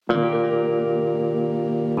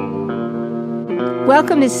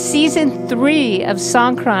Welcome to Season 3 of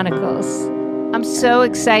Song Chronicles. I'm so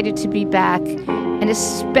excited to be back and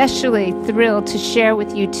especially thrilled to share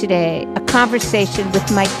with you today a conversation with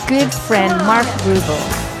my good friend Mark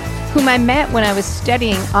Rubel, whom I met when I was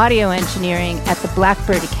studying audio engineering at the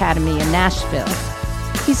Blackbird Academy in Nashville.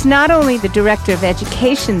 He's not only the director of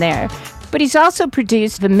education there, but he's also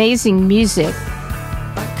produced amazing music.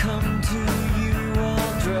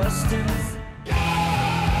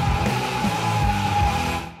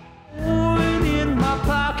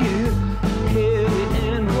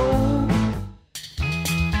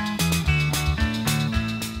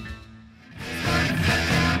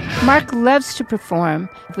 Mark loves to perform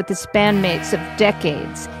with his bandmates of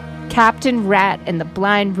decades, Captain Rat and the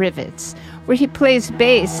Blind Rivets, where he plays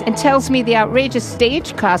bass and tells me the outrageous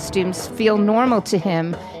stage costumes feel normal to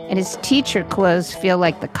him and his teacher clothes feel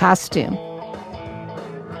like the costume.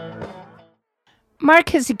 Mark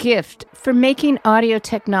has a gift for making audio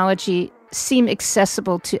technology seem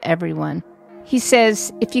accessible to everyone. He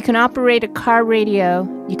says, if you can operate a car radio,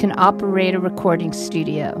 you can operate a recording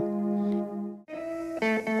studio.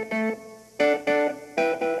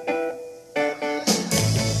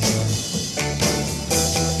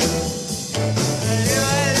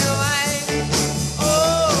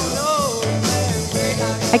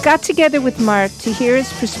 I got together with Mark to hear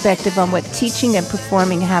his perspective on what teaching and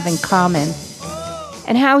performing have in common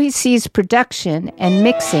and how he sees production and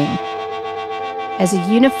mixing as a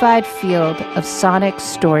unified field of sonic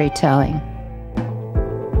storytelling.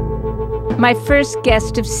 My first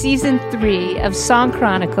guest of Season 3 of Song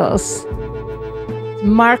Chronicles,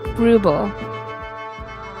 Mark Rubel.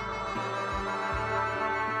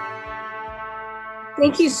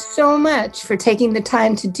 Thank you so much for taking the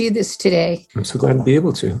time to do this today. I'm so glad to be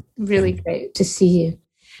able to. Really great to see you.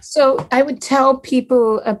 So I would tell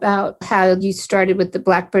people about how you started with the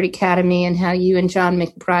Blackbird Academy and how you and John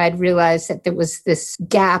McBride realized that there was this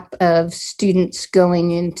gap of students going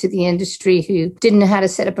into the industry who didn't know how to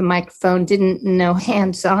set up a microphone, didn't know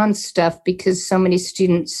hands-on stuff because so many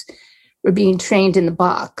students were being trained in the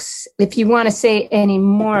box. If you want to say any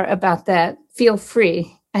more about that, feel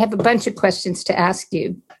free. I have a bunch of questions to ask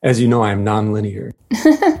you. As you know, I'm nonlinear.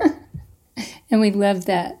 And we love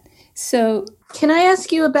that. So can I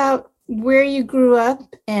ask you about where you grew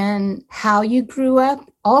up and how you grew up?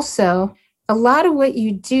 Also, a lot of what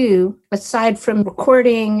you do, aside from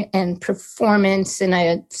recording and performance, and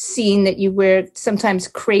I've seen that you wear sometimes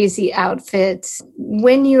crazy outfits,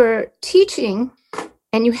 when you're teaching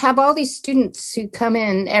and you have all these students who come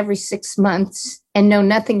in every 6 months and know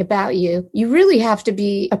nothing about you, you really have to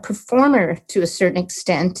be a performer to a certain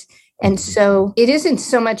extent. And so it isn't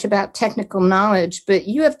so much about technical knowledge, but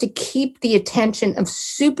you have to keep the attention of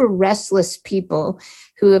super restless people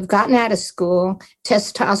who have gotten out of school.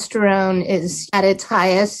 Testosterone is at its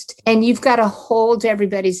highest, and you've got to hold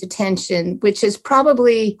everybody's attention, which is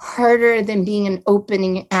probably harder than being an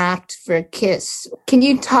opening act for a Kiss. Can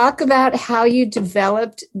you talk about how you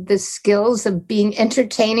developed the skills of being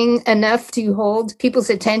entertaining enough to hold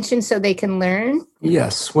people's attention so they can learn?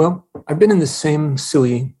 Yes. Well, I've been in the same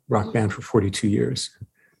silly rock band for 42 years.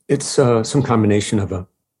 It's some combination of a,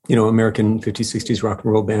 American 50s, 60s rock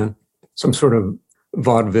and roll band, some sort of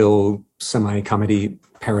vaudeville semi-comedy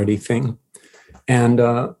parody thing. And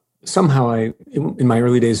somehow in my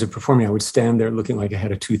early days of performing, I would stand there looking like I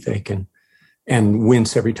had a toothache and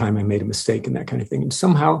wince every time I made a mistake and that kind of thing. And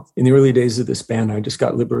somehow in the early days of this band, I just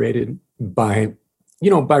got liberated by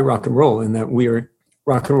rock and roll, and that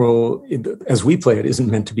rock and roll, as we play it, isn't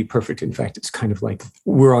meant to be perfect. In fact, it's kind of like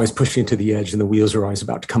we're always pushing to the edge and the wheels are always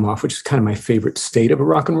about to come off, which is kind of my favorite state of a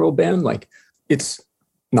rock and roll band. Like, it's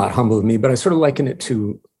not humble of me, but I sort of liken it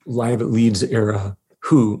to Live at Leeds era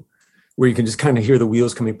Who, where you can just kind of hear the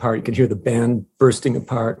wheels coming apart. You can hear the band bursting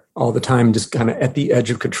apart all the time, just kind of at the edge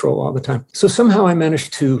of control all the time. So somehow I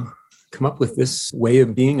managed to come up with this way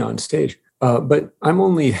of being on stage. But I'm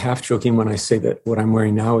only half joking when I say that what I'm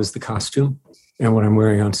wearing now is the costume. And what I'm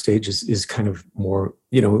wearing on stage is kind of more,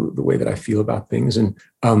 the way that I feel about things. And,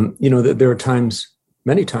 that there are times,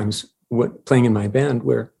 many times, playing in my band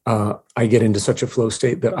where I get into such a flow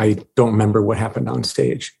state that I don't remember what happened on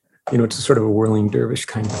stage. It's a sort of a whirling dervish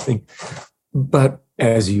kind of thing. But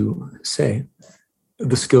as you say,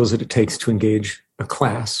 the skills that it takes to engage a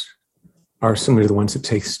class are similar to the ones it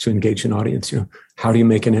takes to engage an audience. How do you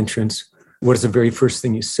make an entrance? What is the very first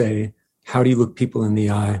thing you say? How do you look people in the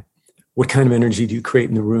eye? What kind of energy do you create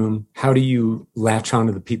in the room? How do you latch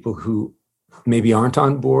onto the people who maybe aren't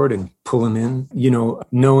on board and pull them in,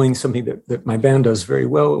 knowing something that my band does very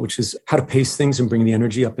well, which is how to pace things and bring the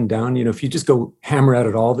energy up and down. If you just go hammer at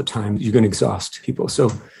it all the time, you're going to exhaust people.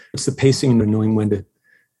 So it's the pacing and knowing when to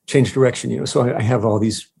change direction, So I have all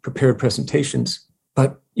these prepared presentations,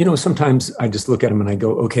 but, sometimes I just look at them and I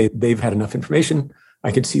go, okay, they've had enough information.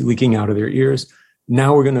 I could see leaking out of their ears.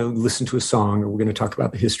 Now we're going to listen to a song, or we're going to talk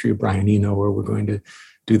about the history of Brian Eno, or we're going to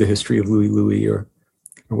do the history of Louie Louie, or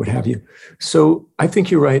what have you. So I think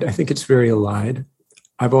you're right. I think it's very allied.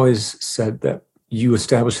 I've always said that you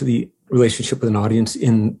establish the relationship with an audience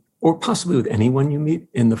or possibly with anyone you meet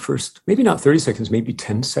in the first, maybe not 30 seconds, maybe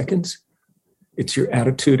 10 seconds. It's your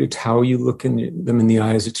attitude. It's how you look them in the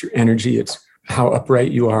eyes. It's your energy. It's how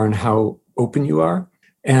upright you are and how open you are.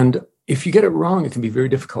 And if you get it wrong, it can be very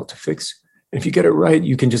difficult to fix. And if you get it right,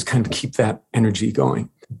 you can just kind of keep that energy going.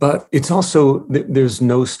 But it's also, there's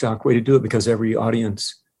no stock way to do it, because every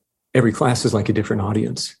class is like a different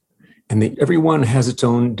audience. And everyone has its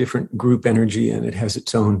own different group energy, and it has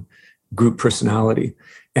its own group personality.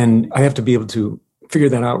 And I have to be able to figure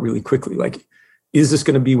that out really quickly. Like, is this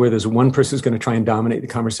going to be where there's one person who's going to try and dominate the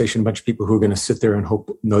conversation, a bunch of people who are going to sit there and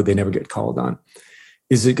hope, no, they never get called on?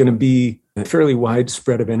 Is it going to be a fairly wide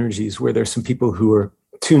spread of energies where there's some people who are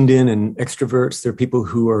tuned in and extroverts? There are people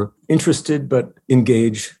who are interested but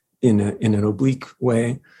engage in an oblique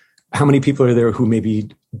way. How many people are there who maybe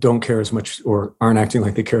don't care as much or aren't acting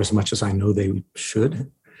like they care as much as I know they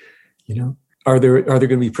should? Are there going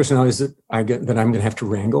to be personalities that I'm going to have to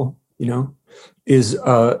wrangle? Is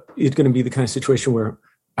it going to be the kind of situation where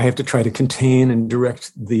I have to try to contain and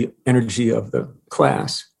direct the energy of the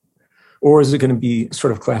class? Or is it going to be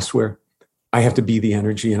sort of class where I have to be the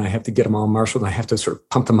energy and I have to get them all marshaled and I have to sort of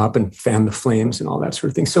pump them up and fan the flames and all that sort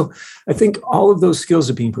of thing? So I think all of those skills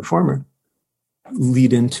of being a performer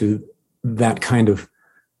lead into that kind of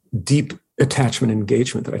deep attachment and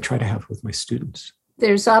engagement that I try to have with my students.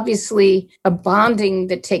 There's obviously a bonding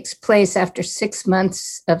that takes place after 6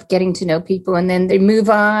 months of getting to know people, and then they move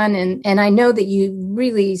on. And I know that you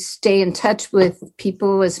really stay in touch with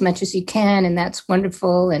people as much as you can, and that's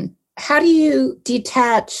wonderful. And how do you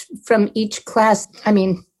detach from each class? I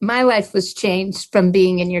mean, my life was changed from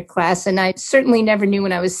being in your class, and I certainly never knew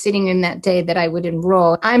when I was sitting in that day that I would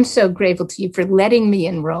enroll. I'm so grateful to you for letting me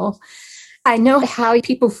enroll. I know how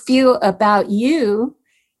people feel about you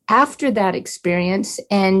after that experience,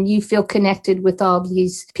 and you feel connected with all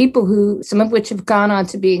these people who, some of which have gone on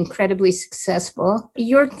to be incredibly successful.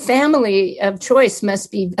 Your family of choice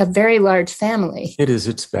must be a very large family. It is.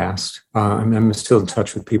 It's vast. I'm still in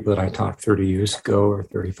touch with people that I taught 30 years ago or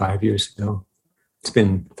 35 years ago. It's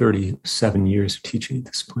been 37 years of teaching at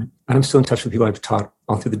this point. And I'm still in touch with people I've taught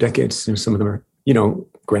all through the decades. Some of them are,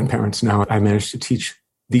 grandparents now. I managed to teach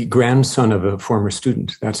the grandson of a former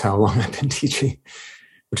student. That's how long I've been teaching,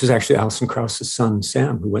 which is actually Alison Krauss's son,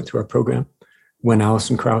 Sam, who went through our program. When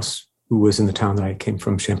Alison Krauss, who was in the town that I came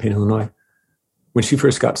from, Champaign, Illinois, when she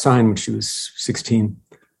first got signed when she was 16,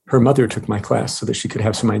 her mother took my class so that she could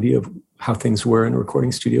have some idea of how things were in a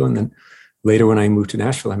recording studio. And then later, when I moved to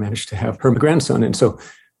Nashville, I managed to have her grandson. And so,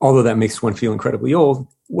 although that makes one feel incredibly old,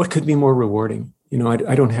 what could be more rewarding?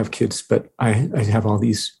 I don't have kids, but I have all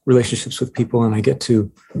these relationships with people, and I get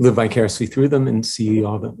to live vicariously through them and see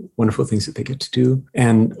all the wonderful things that they get to do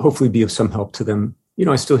and hopefully be of some help to them.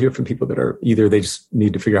 I still hear from people that are either they just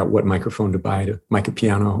need to figure out what microphone to buy to mic a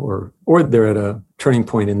piano, or they're at a turning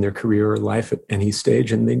point in their career or life at any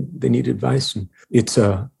stage and they need advice. And it's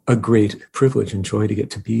a great privilege and joy to get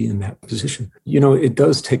to be in that position. It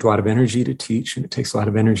does take a lot of energy to teach, and it takes a lot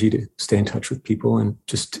of energy to stay in touch with people and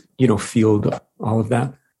just, field all of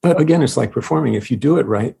that. But again, it's like performing. If you do it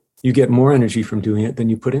right, you get more energy from doing it than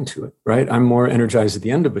you put into it, right? I'm more energized at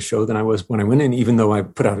the end of a show than I was when I went in, even though I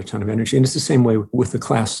put out a ton of energy. And it's the same way with the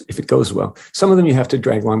class if it goes well. Some of them you have to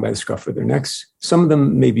drag along by the scruff of their necks. Some of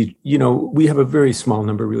them maybe, we have a very small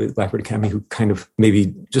number really at Blackbird Academy who kind of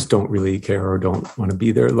maybe just don't really care or don't want to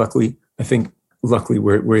be there. Luckily,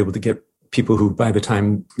 we're able to get people who, by the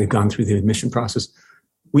time they've gone through the admission process,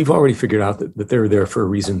 we've already figured out that they're there for a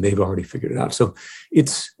reason. They've already figured it out. So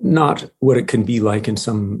it's not what it can be like in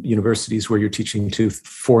some universities where you're teaching to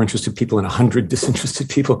 4 interested people and 100 disinterested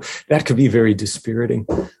people. That could be very dispiriting.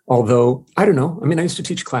 Although, I don't know. I mean, I used to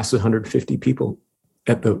teach classes of 150 people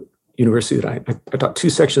at the university that I taught 2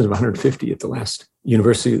 sections of 150 at the last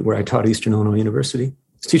university where I taught, Eastern Illinois University.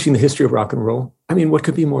 It's teaching the history of rock and roll. I mean, what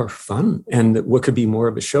could be more fun and what could be more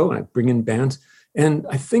of a show? And I bring in bands. And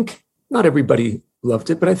I think not everybody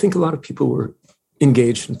loved it, but I think a lot of people were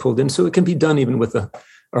engaged and pulled in. So it can be done even with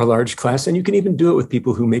our large class. And you can even do it with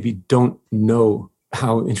people who maybe don't know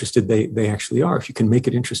how interested they actually are. If you can make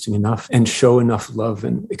it interesting enough and show enough love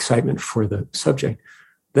and excitement for the subject,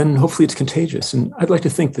 then hopefully it's contagious. And I'd like to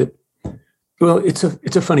think that, well, it's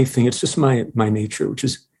a funny thing. It's just my nature, which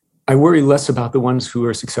is I worry less about the ones who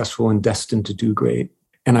are successful and destined to do great.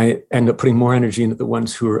 And I end up putting more energy into the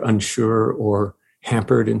ones who are unsure or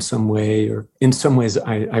hampered in some way, or in some ways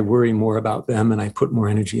I worry more about them and I put more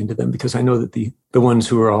energy into them because I know that the ones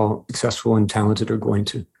who are all successful and talented are going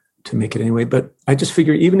to make it anyway. But I just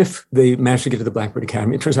figure even if they manage to get to the Blackbird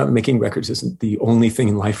Academy, it turns out that making records isn't the only thing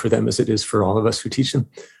in life for them as it is for all of us who teach them.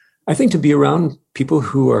 I think to be around people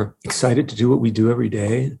who are excited to do what we do every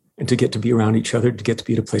day and to get to be around each other, to get to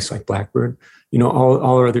be at a place like Blackbird, all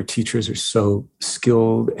our other teachers are so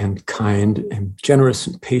skilled and kind and generous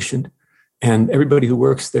and patient. And everybody who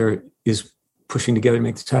works there is pushing together to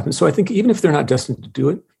make this happen. So I think even if they're not destined to do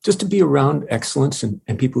it, just to be around excellence and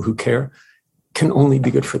people who care can only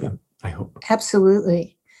be good for them, I hope.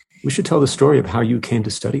 Absolutely. We should tell the story of how you came to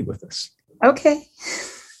study with us. Okay.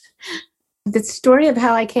 The story of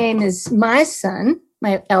how I came is my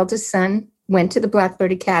eldest son, went to the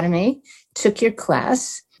Blackbird Academy, took your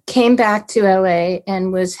class, came back to LA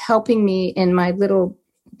and was helping me in my little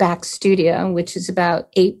back studio, which is about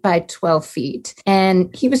 8 by 12 feet.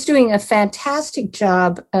 And he was doing a fantastic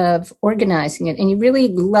job of organizing it. And he really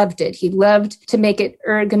loved it. He loved to make it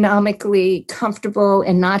ergonomically comfortable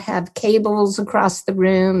and not have cables across the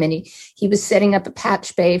room. And he was setting up a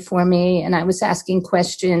patch bay for me. And I was asking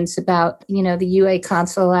questions about, the UA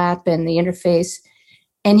console app and the interface.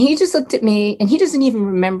 And he just looked at me and he doesn't even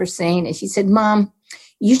remember saying it. He said, "Mom,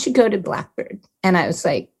 you should go to Blackbird." And I was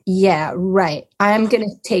like, yeah, right. I'm going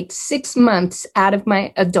to take 6 months out of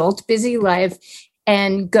my adult busy life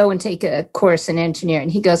and go and take a course in engineering.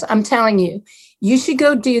 He goes, "I'm telling you, you should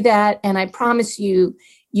go do that. And I promise you,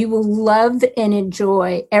 you will love and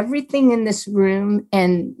enjoy everything in this room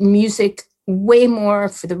and music way more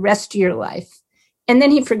for the rest of your life." And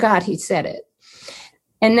then he forgot he said it.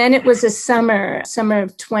 And then it was a summer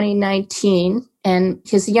of 2019. And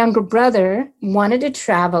his younger brother wanted to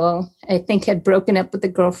travel, I think had broken up with a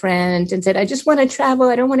girlfriend and said, "I just want to travel.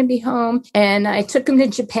 I don't want to be home." And I took him to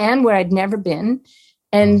Japan where I'd never been.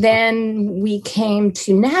 And then we came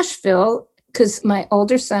to Nashville because my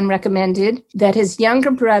older son recommended that his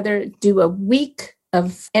younger brother do a week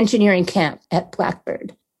of engineering camp at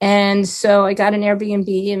Blackbird. And so I got an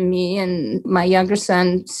Airbnb and me and my younger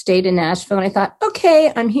son stayed in Nashville. And I thought,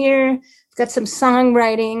 okay, I'm here. Got some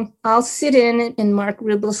songwriting. I'll sit in Mark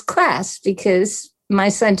Rubel's class because my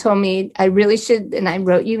son told me I really should. And I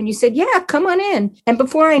wrote you and you said, yeah, come on in. And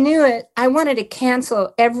before I knew it, I wanted to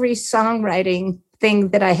cancel every songwriting thing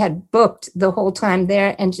that I had booked the whole time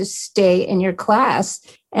there and just stay in your class.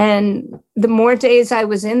 And the more days I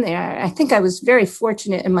was in there, I think I was very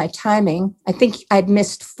fortunate in my timing. I think I'd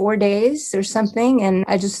missed 4 days or something. And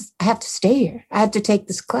I have to stay here. I have to take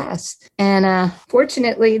this class. And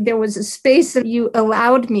fortunately, there was a space that you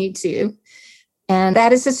allowed me to. And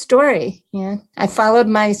that is a story. Yeah, I followed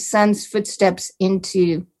my son's footsteps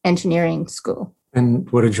into engineering school.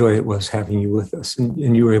 And what a joy it was having you with us. And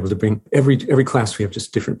you were able to bring every class, we have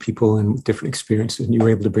just different people and different experiences. And you were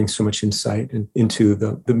able to bring so much insight into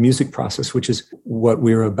the music process, which is what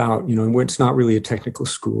we're about, and where it's not really a technical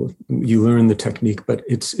school. You learn the technique, but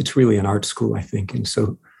it's really an art school, I think. And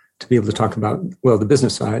so to be able to talk about, the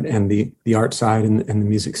business side and the art side and the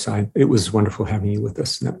music side, it was wonderful having you with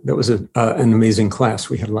us. That was an amazing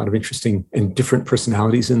class. We had a lot of interesting and different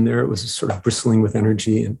personalities in there. It was sort of bristling with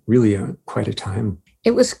energy and really quite a time.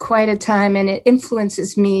 It was quite a time, and it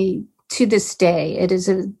influences me to this day. It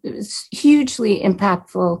was hugely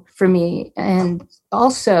impactful for me. And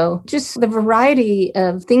also just the variety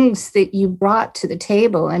of things that you brought to the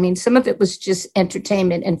table. I mean, some of it was just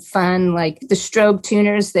entertainment and fun, like the strobe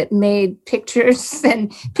tuners that made pictures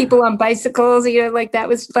and people on bicycles, like that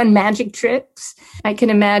was fun, magic tricks. I can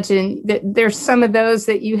imagine that there's some of those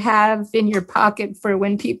that you have in your pocket for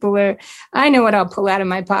when people I know what I'll pull out of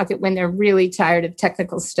my pocket when they're really tired of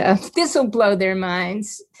technical stuff. This will blow their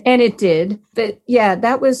minds. And it did. But yeah,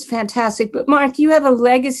 that was fantastic. But Mark, you have a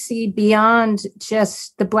legacy beyond just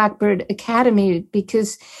the Blackbird Academy,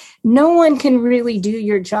 because no one can really do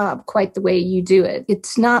your job quite the way you do it.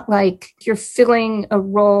 It's not like you're filling a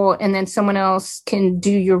role and then someone else can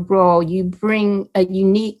do your role. You bring a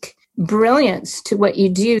unique brilliance to what you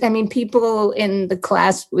do. I mean, people in the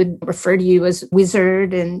class would refer to you as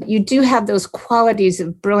wizard, and you do have those qualities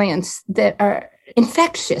of brilliance that are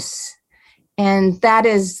infectious. And that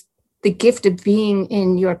is the gift of being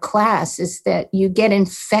in your class, is that you get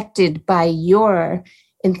infected by your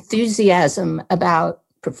enthusiasm about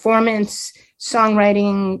performance,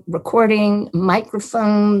 songwriting, recording,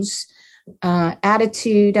 microphones,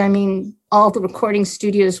 attitude. I mean, all the recording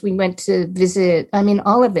studios we went to visit. I mean,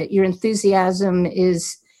 all of it. Your enthusiasm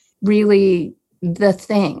is really the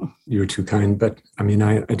thing. You're too kind, but I mean,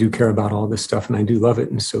 I do care about all this stuff and I do love it.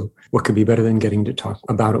 And so what could be better than getting to talk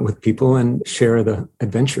about it with people and share the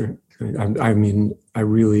adventure? I mean, I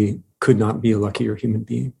really could not be a luckier human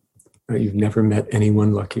being. You've never met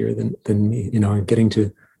anyone luckier than me. You know, getting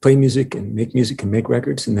to play music and make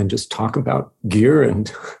records and then just talk about gear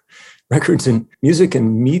and records and music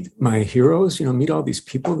and meet my heroes, you know, meet all these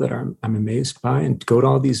people that I'm amazed by and go to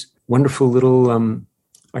all these wonderful little,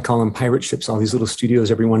 I call them pirate ships, all these little studios.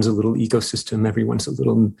 Everyone's a little ecosystem. Everyone's a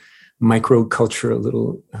little micro culture, a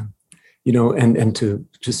little, you know, and to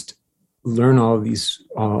just learn all this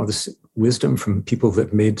wisdom from people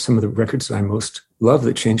that made some of the records that I most love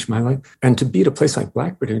that changed my life. And to be at a place like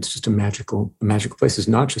Blackbird, it's just a magical place. It's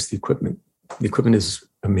not just the equipment. The equipment is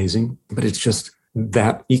amazing, but it's just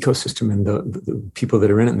that ecosystem and the people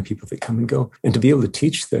that are in it and the people that come and go. And to be able to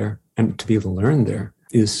teach there and to be able to learn there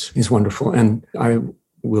is wonderful. And I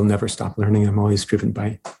will never stop learning. I'm always driven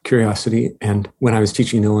by curiosity. And when I was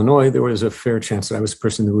teaching in Illinois, there was a fair chance that I was the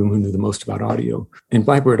person in the room who knew the most about audio. In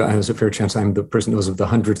Blackbird, I was a fair chance I'm the person who knows of the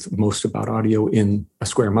 100th most about audio in a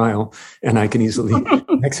square mile. And I can easily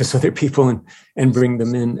access other people and bring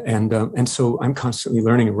them in. And so I'm constantly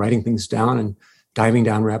learning and writing things down and diving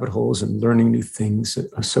down rabbit holes and learning new things.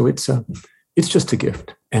 So it's just a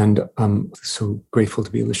gift. And I'm so grateful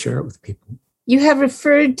to be able to share it with people. You have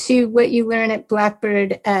referred to what you learn at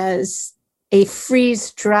Blackbird as a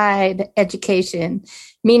freeze-dried education,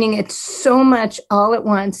 meaning it's so much all at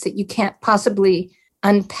once that you can't possibly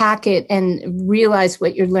unpack it and realize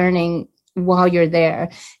what you're learning while you're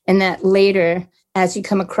there. And that later, as you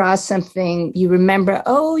come across something, you remember,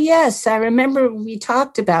 oh, yes, I remember we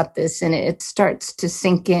talked about this, and it starts to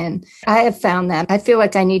sink in. I have found that. I feel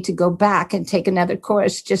like I need to go back and take another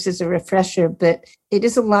course just as a refresher, but it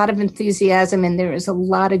is a lot of enthusiasm and there is a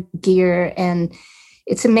lot of gear. And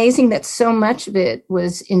it's amazing that so much of it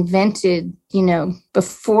was invented, you know,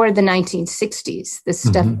 before the 1960s, the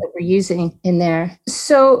stuff that we're using in there.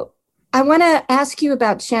 So I want to ask you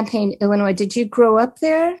about Champaign, Illinois. Did you grow up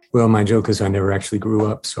there? Well, my joke is I never actually grew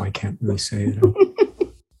up, so I can't really say that I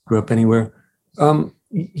grew up anywhere.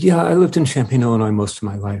 Yeah, I lived in Champaign, Illinois most of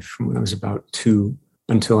my life, from when I was about 2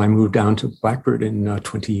 until I moved down to Blackbird in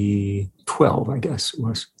 2012, I guess it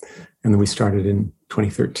was. And then we started in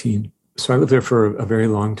 2013. So I lived there for a very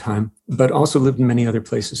long time, but also lived in many other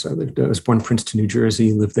places. I was born in Princeton, New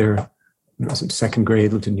Jersey, lived there when I was in second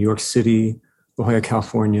grade, lived in New York City, La Jolla,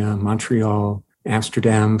 California, Montreal,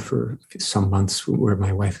 Amsterdam for some months, where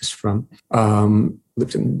my wife is from.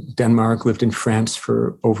 Lived in Denmark, lived in France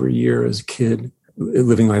for over a year as a kid,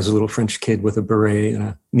 living as a little French kid with a beret and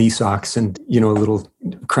a knee socks and, you know, a little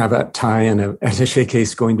cravat tie and a attaché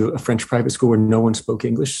case, going to a French private school where no one spoke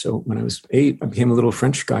English. So when I was 8, I became a little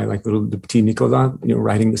French guy, like little Petit Nicolas, you know,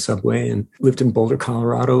 riding the subway, and lived in Boulder,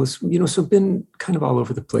 Colorado. You know, so been kind of all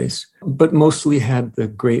over the place, but mostly had the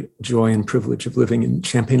great joy and privilege of living in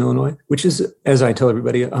Champaign, Illinois, which is, as I tell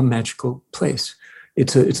everybody, a magical place.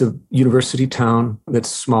 It's a university town that's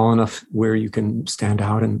small enough where you can stand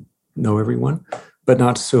out and know everyone, but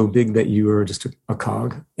not so big that you are just a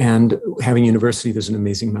cog. And having university, there's an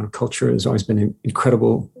amazing amount of culture. There's always been an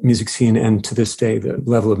incredible music scene. And to this day, the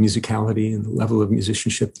level of musicality and the level of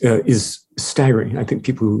musicianship is staggering. I think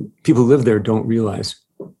people who live there don't realize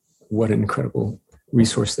what an incredible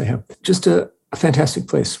resource they have. Just a fantastic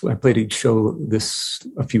place. I played a show this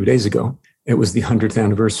a few days ago. It was the 100th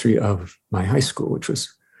anniversary of my high school, which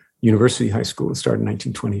was University High School. It started in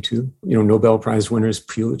 1922. You know, Nobel Prize winners,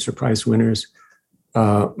 Pulitzer Prize winners.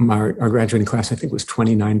 Our graduating class, I think, was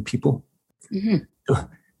 29 people. Mm-hmm.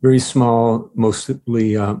 Very small,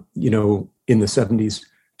 mostly, you know, in the 70s,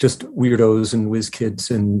 just weirdos and whiz kids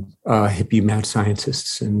and hippie mad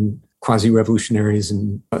scientists and quasi-revolutionaries.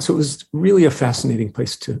 And so it was really a fascinating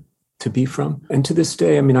place to be from. And to this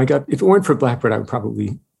day, I mean, if it weren't for Blackbird, I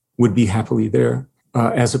would be happily there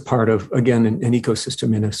as a part of, again, an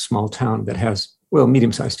ecosystem in a small town that has, well,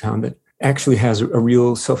 medium-sized town that actually has a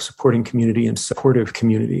real self-supporting community and supportive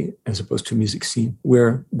community, as opposed to a music scene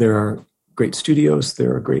where there are great studios,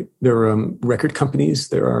 there are record companies,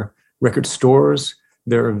 there are record stores,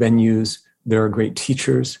 there are venues, there are great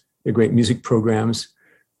teachers, there are great music programs.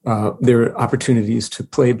 There are opportunities to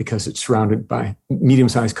play because it's surrounded by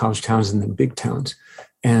medium-sized college towns and then big towns.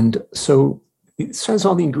 And so it has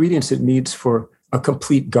all the ingredients it needs for a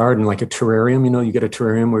complete garden, like a terrarium. You get a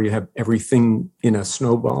terrarium where you have everything in a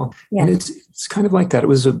snowball. Yeah. And it's kind of like that. It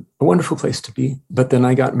was a wonderful place to be. But then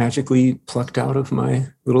I got magically plucked out of my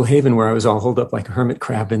little haven where I was all holed up like a hermit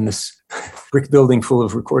crab in this brick building full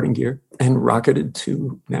of recording gear and rocketed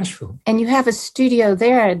to Nashville. And you have a studio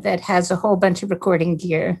there that has a whole bunch of recording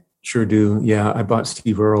gear. Sure do. Yeah, I bought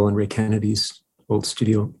Steve Earle and Ray Kennedy's old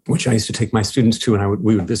studio, which I used to take my students to, and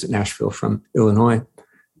we would visit Nashville from Illinois.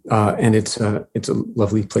 And it's a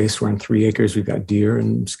lovely place. We're on 3 acres. We've got deer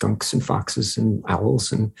and skunks and foxes and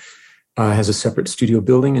owls, and has a separate studio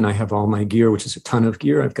building. And I have all my gear, which is a ton of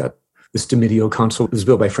gear. I've got this DeMedio console. It was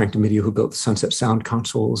built by Frank DeMedio, who built the Sunset Sound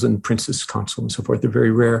consoles and Princess console and so forth. They're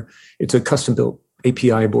very rare. It's a custom-built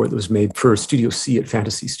API board that was made for Studio C at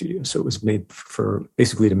Fantasy Studio. So it was made for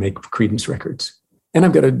basically to make Creedence records. And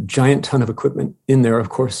I've got a giant ton of equipment in there, of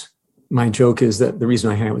course. My joke is that the reason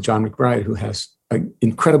I hang out with John McBride, who has an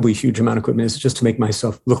incredibly huge amount of equipment, is just to make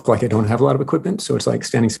myself look like I don't have a lot of equipment. So it's like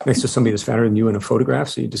standing next to somebody that's fatter than you in a photograph.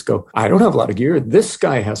 So you just go, I don't have a lot of gear. This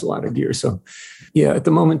guy has a lot of gear. So yeah, at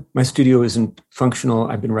the moment, my studio isn't functional.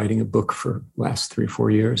 I've been writing a book for the last 3 or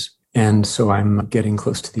 4 years. And so I'm getting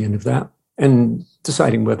close to the end of that and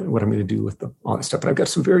deciding what I'm going to do with all that stuff. But I've got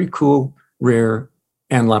some very cool, rare,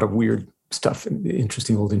 and a lot of weird stuff and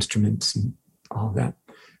interesting old instruments and all that.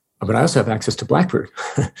 But I also have access to Blackbird,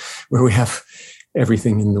 where we have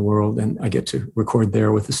everything in the world. And I get to record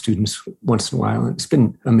there with the students once in a while. And it's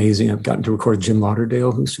been amazing. I've gotten to record Jim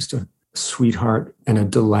Lauderdale, who's just a sweetheart and a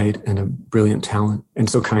delight and a brilliant talent and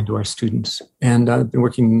so kind to our students. And I've been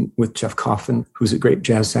working with Jeff Coffin, who's a great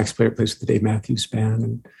jazz sax player, plays with the Dave Matthews Band,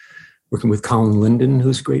 and working with Colin Linden,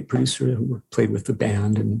 who's a great producer who played with the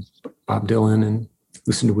band, and Bob Dylan and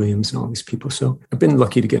Lucinda Williams and all these people. So I've been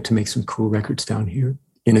lucky to get to make some cool records down here,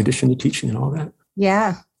 in addition to teaching and all that.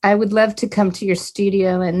 Yeah, I would love to come to your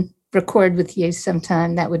studio and record with you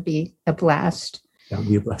sometime. That would be a blast. That would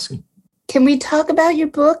be a blessing. Can we talk about your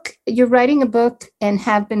book? You're writing a book and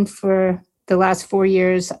have been for the last 4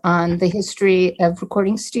 years on the history of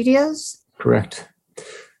recording studios? Correct.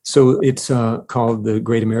 So it's called The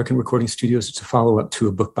Great American Recording Studios. It's a follow-up to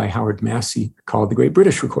a book by Howard Massey called The Great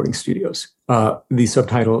British Recording Studios. The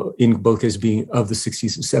subtitle in both is being of the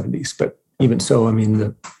 60s and 70s. But even so, I mean,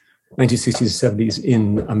 the 1960s and 70s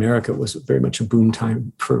in America was very much a boom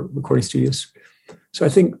time for recording studios. So I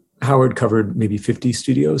think Howard covered maybe 50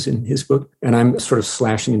 studios in his book, and I'm sort of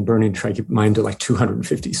slashing and burning to try to keep mine to like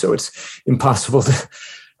 250. So it's impossible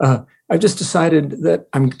to... I've just decided that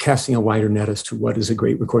I'm casting a wider net as to what is a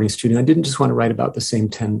great recording studio. I didn't just want to write about the same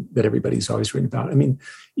 10 that everybody's always written about. I mean,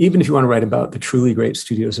 even if you want to write about the truly great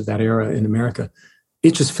studios of that era in America,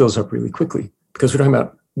 it just fills up really quickly because we're talking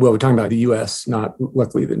about the US, not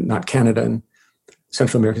Canada and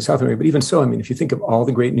Central America, South America. But even so, I mean, if you think of all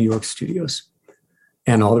the great New York studios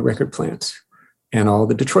and all the record plants and all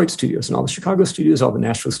the Detroit studios and all the Chicago studios, all the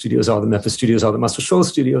Nashville studios, all the Memphis studios, all the Muscle Shoals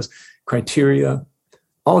studios, Criteria,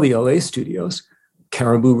 all the LA studios,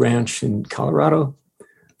 Caribou Ranch in Colorado,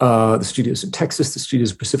 the studios in Texas, the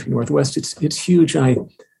studios in Pacific Northwest. It's huge. And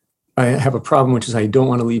I have a problem, which is I don't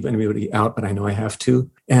want to leave anybody out, but I know I have to.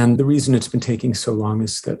 And the reason it's been taking so long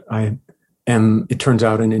is that I am, it turns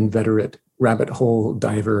out, an inveterate rabbit hole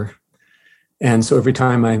diver. And so every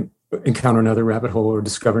time I encounter another rabbit hole or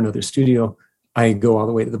discover another studio, I go all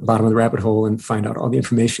the way to the bottom of the rabbit hole and find out all the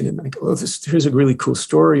information. And I go, oh, here's a really cool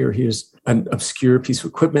story, or here's an obscure piece of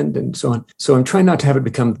equipment, and so on. So I'm trying not to have it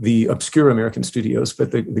become the obscure American studios,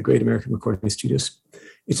 but the great American recording studios.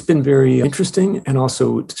 It's been very interesting, and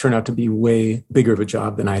also to turn out to be way bigger of a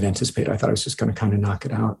job than I'd anticipated. I thought I was just going to kind of knock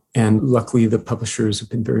it out. And luckily, the publishers have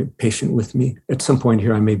been very patient with me. At some point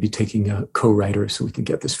here, I may be taking a co-writer so we can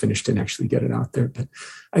get this finished and actually get it out there. But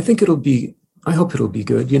I think I hope it'll be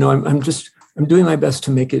good. You know, I'm doing my best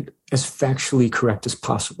to make it as factually correct as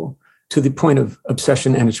possible, to the point of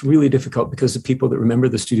obsession. And it's really difficult because the people that remember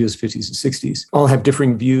the studio's 50s and 60s all have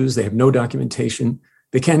differing views. They have no documentation.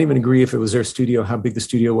 They can't even agree if it was their studio, how big the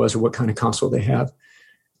studio was, or what kind of console they have.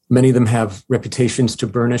 Many of them have reputations to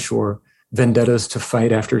burnish or vendettas to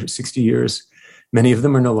fight after 60 years. Many of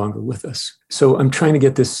them are no longer with us. So I'm trying to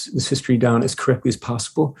get this history down as correctly as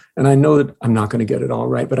possible. And I know that I'm not going to get it all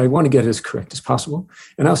right, but I want to get it as correct as possible.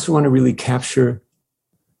 And I also want to really capture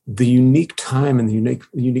the unique time and the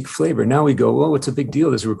unique flavor. Now we go, well, it's a big deal.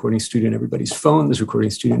 There's a recording studio in everybody's phone. There's a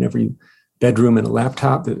recording studio in every bedroom and a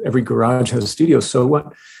laptop. Every garage has a studio. So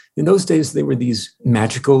what? In those days, they were these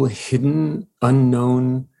magical, hidden,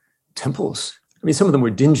 unknown temples. I mean, some of them were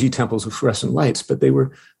dingy temples with fluorescent lights, but they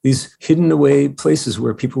were these hidden away places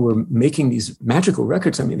where people were making these magical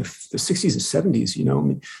records. I mean, the 60s and 70s, you know, I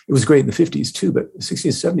mean, it was great in the 50s too, but the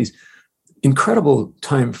 60s and 70s, incredible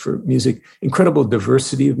time for music, incredible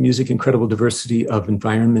diversity of music, incredible diversity of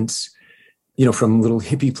environments, from little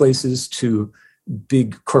hippie places to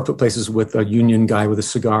big corporate places with a union guy with a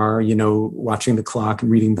cigar, watching the clock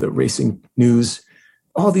and reading the racing news.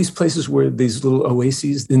 All these places were these little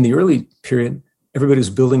oases. In the early period, everybody was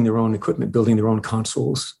building their own equipment, building their own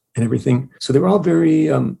consoles and everything. So they were all very,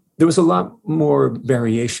 there was a lot more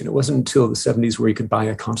variation. It wasn't until the 70s where you could buy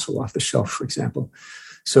a console off the shelf, for example.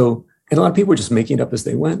 So, and a lot of people were just making it up as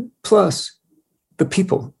they went, plus the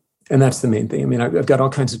people. And that's the main thing. I mean, I've got all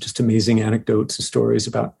kinds of just amazing anecdotes and stories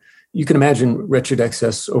about, you can imagine wretched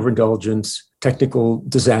excess, overindulgence, technical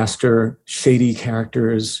disaster, shady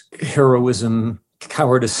characters, heroism,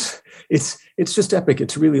 cowardice. It's just epic.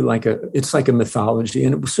 It's really like a mythology,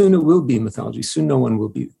 and soon it will be mythology. Soon no one will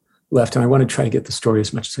be left. And I want to try to get the story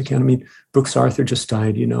as much as I can. I mean, Brooks Arthur just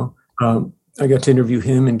died, I got to interview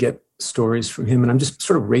him and get stories from him. And I'm just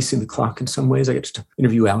sort of racing the clock in some ways. I get to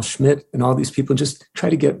interview Al Schmidt and all these people, just try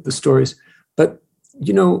to get the stories. But,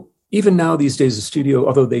 even now these days, the studio,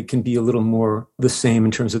 although they can be a little more the same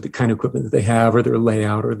in terms of the kind of equipment that they have or their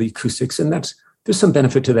layout or the acoustics, and there's some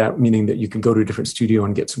benefit to that, meaning that you can go to a different studio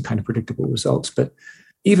and get some kind of predictable results. But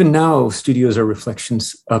even now, studios are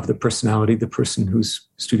reflections of the personality, the person whose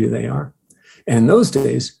studio they are. And in those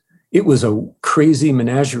days, it was a crazy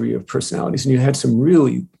menagerie of personalities. And you had some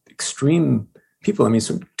really extreme people. I mean,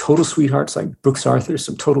 some total sweethearts like Brooks Arthur,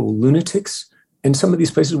 some total lunatics. And some of these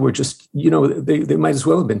places were just, they might as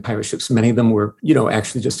well have been pirate ships. Many of them were,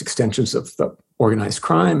 actually just extensions of the organized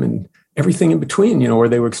crime and everything in between, or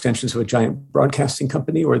they were extensions of a giant broadcasting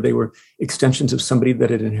company, or they were extensions of somebody that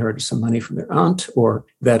had inherited some money from their aunt, or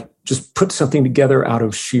that just put something together out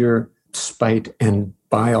of sheer spite and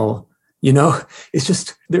bile. It's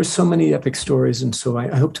just, there's so many epic stories. And so I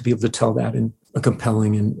hope to be able to tell that in a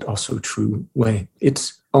compelling and also true way.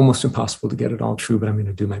 It's almost impossible to get it all true, but I'm going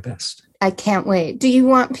to do my best. I can't wait. Do you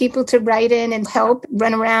want people to write in and help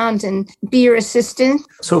run around and be your assistant?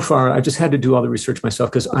 So far, I just had to do all the research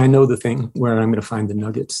myself because I know the thing where I'm going to find the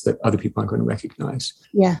nuggets that other people aren't going to recognize.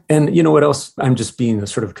 Yeah. And you know what else? I'm just being a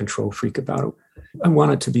sort of control freak about it. I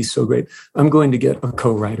want it to be so great. I'm going to get a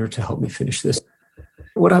co-writer to help me finish this.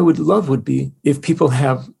 What I would love would be if people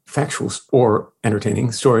have factual or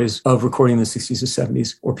entertaining stories of recording in the 60s and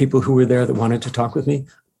 70s, or people who were there that wanted to talk with me.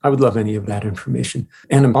 I would love any of that information.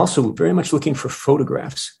 And I'm also very much looking for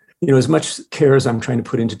photographs. As much care as I'm trying to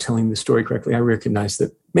put into telling the story correctly, I recognize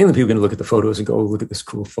that mainly people are going to look at the photos and go, oh, look at this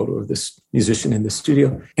cool photo of this musician in this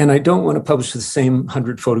studio. And I don't want to publish the same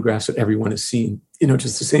 100 photographs that everyone has seen.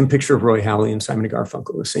 Just the same picture of Roy Halley and Simon &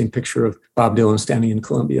 Garfunkel, the same picture of Bob Dylan standing in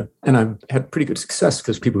Columbia. And I've had pretty good success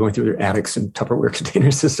because people going through their attics and Tupperware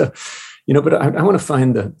containers and stuff. But I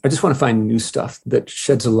just want to find new stuff that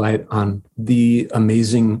sheds a light on the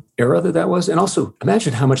amazing era that was. And also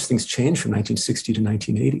imagine how much things changed from 1960 to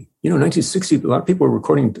 1980. 1960, a lot of people were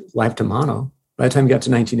recording live to mono. By the time you got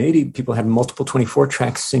to 1980, people had multiple 24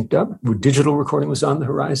 tracks synced up, where digital recording was on the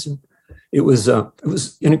horizon. It was an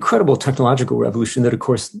incredible technological revolution that, of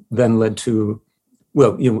course, then led to,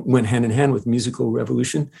 went hand in hand with musical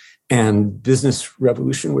revolution and business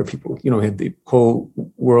revolution, where people, had the whole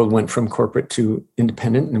world went from corporate to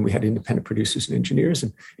independent, and we had independent producers and engineers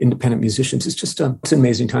and independent musicians. It's just it's an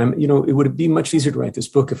amazing time. It would be much easier to write this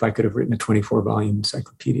book if I could have written a 24-volume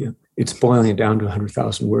encyclopedia. It's boiling it down to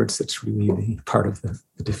 100,000 words. That's really the part of the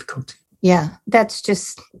difficulty. Yeah, that's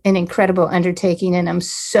just an incredible undertaking, and I'm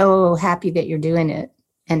so happy that you're doing it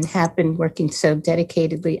and have been working so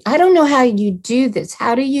dedicatedly. I don't know how you do this.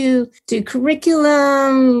 How do you do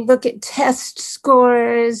curriculum, look at test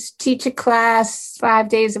scores, teach a class 5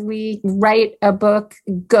 days a week, write a book,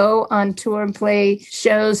 go on tour and play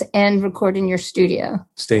shows, and record in your studio?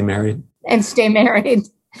 Stay married. And stay married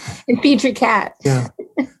and feed your cat. Yeah.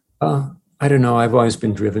 I don't know. I've always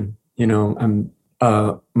been driven.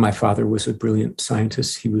 My father was a brilliant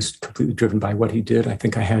scientist. He was completely driven by what he did. I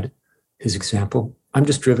think I had his example. I'm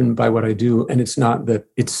just driven by what I do. And it's not that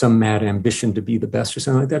it's some mad ambition to be the best or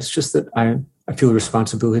something like that. It's just that I feel a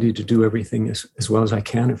responsibility to do everything as well as I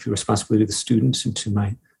can. I feel responsibility to the students and to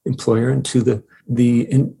my employer and to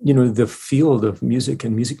the field of music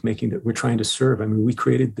and music making that we're trying to serve. I mean, we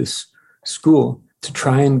created this school to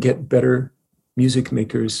try and get better music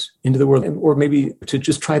makers into the world, or maybe to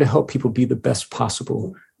just try to help people be the best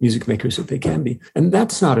possible music makers that they can be. And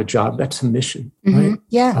that's not a job, that's a mission, right?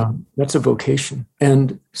 Yeah. That's a vocation.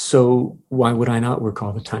 And so why would I not work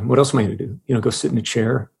all the time? What else am I going to do? Go sit in a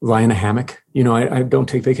chair, lie in a hammock. I don't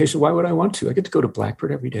take vacation. Why would I want to? I get to go to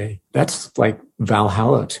Blackbird every day. That's like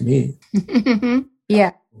Valhalla to me.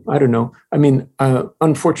 Yeah. I don't know. I mean,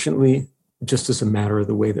 unfortunately, just as a matter of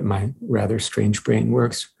the way that my rather strange brain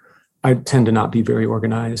works, I tend to not be very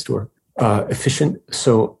organized or efficient.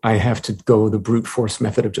 So I have to go the brute force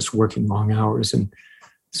method of just working long hours and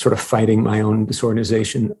sort of fighting my own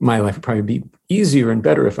disorganization. My life would probably be easier and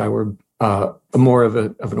better if I were more of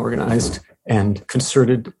an organized and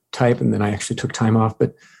concerted type, and then I actually took time off.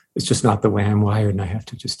 But it's just not the way I'm wired, and I have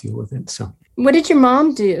to just deal with it. So, what did your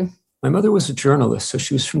mom do? My mother was a journalist, so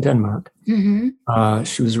she was from Denmark. Mm-hmm.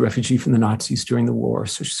 She was a refugee from the Nazis during the war,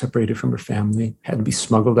 so she separated from her family, had to be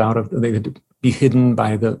smuggled out of, they had to be hidden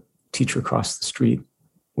by the teacher across the street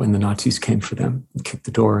when the Nazis came for them and kicked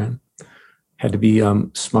the door in. Had to be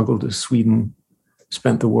smuggled to Sweden,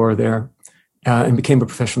 spent the war there, and became a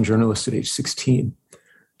professional journalist at age 16.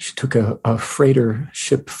 She took a freighter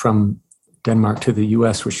ship from Denmark to the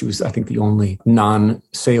US, where she was, I think, the only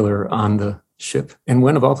non-sailor on the ship, and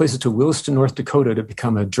went of all places to Williston, North Dakota to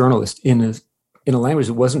become a journalist in a language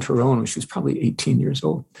that wasn't her own when she was probably 18 years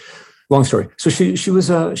old. Long story. So she was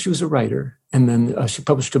a writer, and then she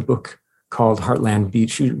published a book called Heartland Beat.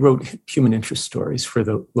 She wrote human interest stories for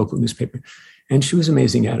the local newspaper, and she was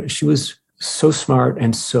amazing at it. She was so smart,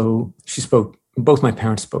 and she spoke, both my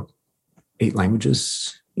parents spoke 8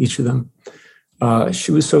 languages, each of them.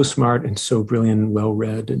 She was so smart and so brilliant and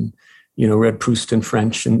well-read, and, read Proust in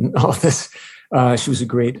French and all this. She was a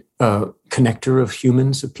great connector of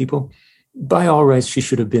humans, of people. By all rights, she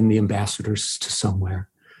should have been the ambassador to somewhere,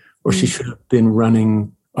 or she should have been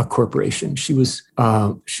running a corporation. She was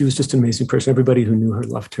just an amazing person. Everybody who knew her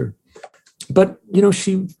loved her. But,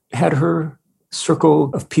 she had her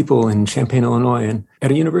circle of people in Champaign, Illinois. And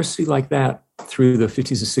at a university like that, through the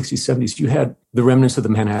 50s and 60s, 70s, you had the remnants of the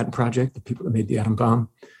Manhattan Project, the people that made the atom bomb.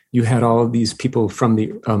 You had all of these people from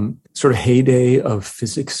the sort of heyday of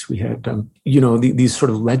physics. We had, these sort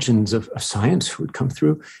of legends of science who would come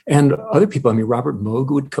through. And other people, Robert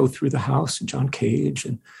Moog would go through the house, and John Cage.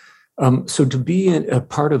 And so to be a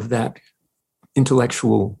part of that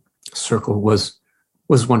intellectual circle was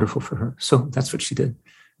wonderful for her. So that's what she did.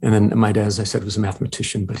 And then my dad, as I said, was a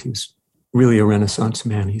mathematician, but he was really a Renaissance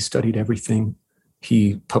man. He studied everything.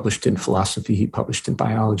 He published in philosophy, he published in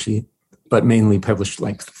biology, but mainly published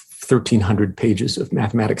like 1,300 pages of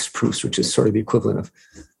mathematics proofs, which is sort of the equivalent of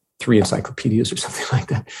 3 encyclopedias or something like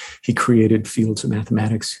that. He created fields of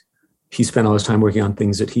mathematics. He spent all his time working on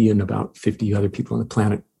things that he and about 50 other people on the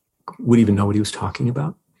planet would even know what he was talking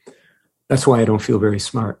about. That's why I don't feel very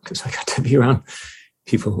smart, because I got to be around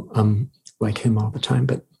people like him all the time.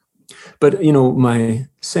 But my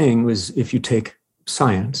saying was, if you take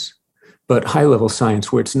science, but high-level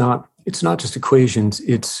science, where it's not just equations,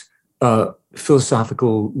 it's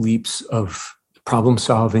philosophical leaps of problem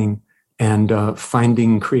solving and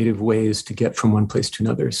finding creative ways to get from one place to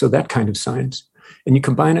another. So that kind of science. And you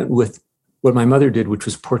combine it with what my mother did, which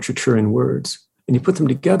was portraiture in words, and you put them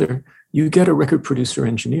together, you get a record producer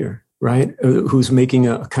engineer, right? Who's making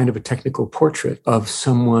a kind of a technical portrait of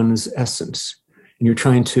someone's essence. And you're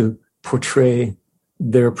trying to portray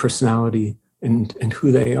their personality and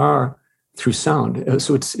who they are through sound.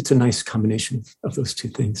 So it's a nice combination of those two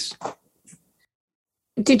things.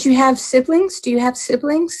 Did you have siblings? Do you have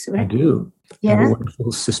siblings? I do. Yeah. I have a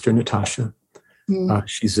wonderful sister, Natasha.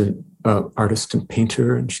 She's an artist and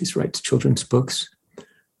painter, and she writes children's books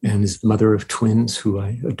and is the mother of twins who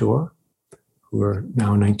I adore, who are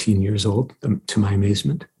now 19 years old, to my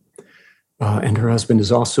amazement. And her husband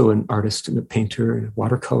is also an artist and a painter and a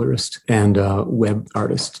watercolorist and a web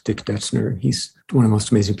artist, Dick Detzner. He's one of the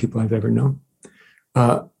most amazing people I've ever known.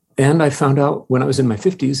 And I found out when I was in my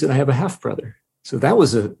 50s that I have a half-brother. So that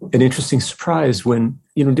was an interesting surprise when,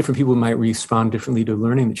 different people might respond differently to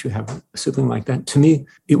learning that you have a sibling like that. To me,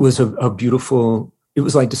 it was a beautiful, it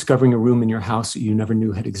was like discovering a room in your house that you never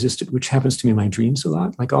knew had existed, which happens to me in my dreams a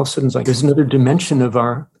lot. Like all of a sudden, it's like there's another dimension of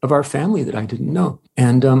our family that I didn't know.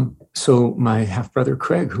 And so my half-brother,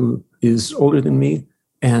 Craig, who is older than me,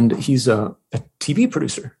 and he's a TV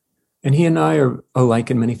producer. And he and I are alike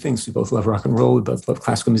in many things. We both love rock and roll. We both love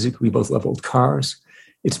classical music. We both love old cars.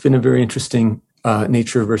 It's been a very interesting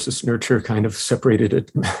nature versus nurture kind of separated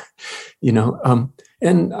it,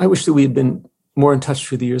 and I wish that we had been more in touch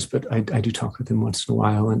through the years, but I do talk with him once in a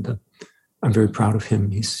while, and I'm very proud of him.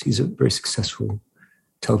 He's a very successful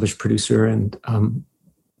television producer and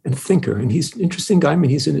thinker, and he's an interesting guy. I mean,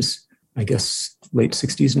 he's in his, I guess, late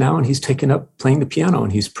 60s now, and he's taken up playing the piano,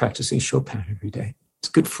 and he's practicing Chopin every day. It's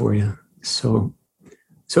good for you. So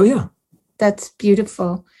yeah. That's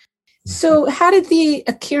beautiful. So how did the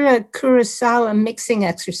Akira Kurosawa mixing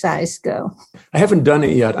exercise go? I haven't done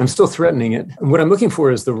it yet. I'm still threatening it. And what I'm looking for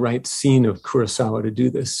is the right scene of Kurosawa to do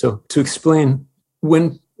this. So to explain,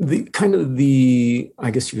 when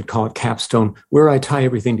I guess you could call it capstone, where I tie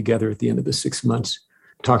everything together at the end of the 6 months,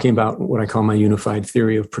 talking about what I call my unified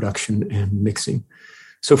theory of production and mixing.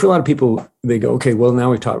 So for a lot of people, they go, okay, well,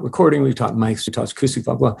 now we've taught recording, we've taught mics, we've taught acoustic,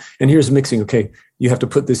 blah, blah. And here's mixing. Okay, you have to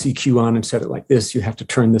put this EQ on and set it like this. You have to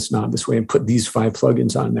turn this knob this way and put these 5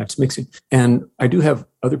 plugins on. That's mixing. And I do have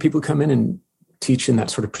other people come in and teach in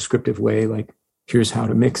that sort of prescriptive way, like, here's how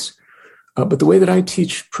to mix. But the way that I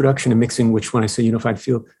teach production and mixing, which when I say unified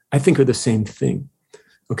field, I think are the same thing.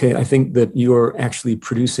 Okay, I think that you're actually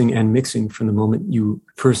producing and mixing from the moment you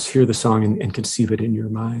first hear the song and conceive it in your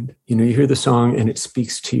mind. You know, you hear the song and it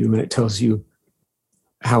speaks to you and it tells you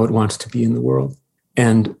how it wants to be in the world.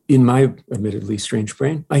 And in my admittedly strange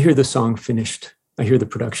brain, I hear the song finished. I hear the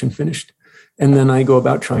production finished. And then I go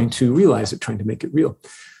about trying to realize it, trying to make it real.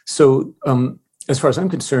 So as far as I'm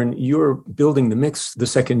concerned, you're building the mix the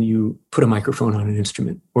second you put a microphone on an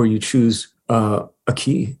instrument or you choose a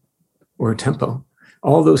key or a tempo.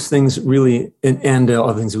 All those things really, and all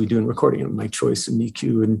the things that we do in recording, and mic choice and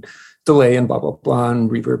EQ and delay and blah, blah, blah, and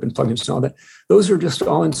reverb and plugins and all that, those are just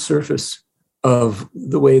all in surface of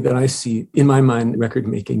the way that I see, in my mind, record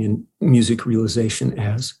making and music realization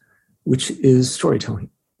as, which is storytelling.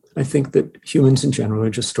 I think that humans in general are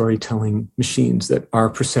just storytelling machines, that our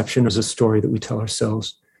perception is a story that we tell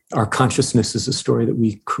ourselves. Our consciousness is a story that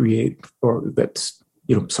we create, or that's,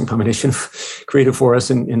 you know, some combination of creative for us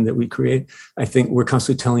and that we create. I think we're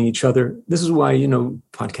constantly telling each other. This is why, you know,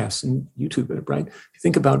 podcasts and YouTube, right? You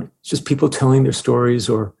think about just people telling their stories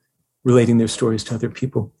or relating their stories to other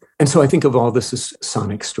people. And so I think of all this as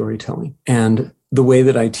sonic storytelling. And the way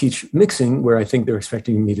that I teach mixing, where I think they're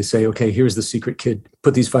expecting me to say, okay, here's the secret kid,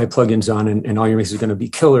 put these 5 plugins on and all your mixes are going to be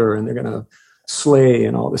killer and they're going to slay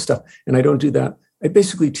and all this stuff. And I don't do that. I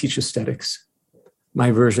basically teach aesthetics,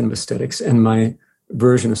 my version of aesthetics and my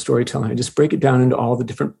version of storytelling. I just break it down into all the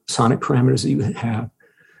different sonic parameters that you have.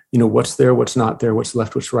 You know, what's there, what's not there, what's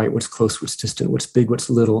left, what's right, what's close, what's distant, what's big, what's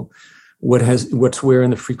little, what's where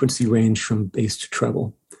in the frequency range from bass to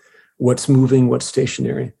treble, what's moving, what's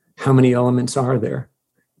stationary, how many elements are there,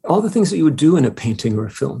 all the things that you would do in a painting or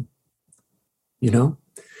a film, you know?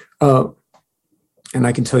 And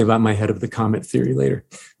I can tell you about my head of the comet theory later.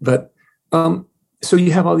 But so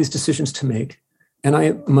you have all these decisions to make.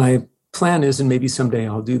 And my plan is, and maybe someday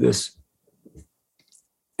I'll do this,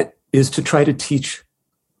 is to try to teach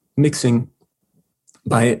mixing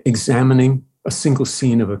by examining a single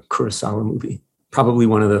scene of a Kurosawa movie, probably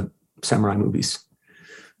one of the samurai movies.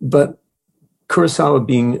 But Kurosawa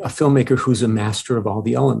being a filmmaker who's a master of all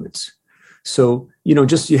the elements. So, you know,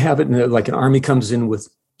 just you have it like an army comes in with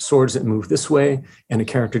swords that move this way, and a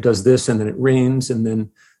character does this, and then it rains, and then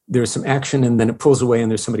there's some action, and then it pulls away, and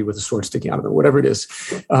there's somebody with a sword sticking out of it, whatever it is.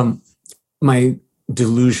 My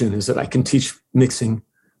delusion is that I can teach mixing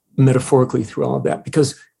metaphorically through all of that.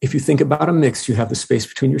 Because if you think about a mix, you have the space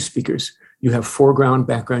between your speakers. You have foreground,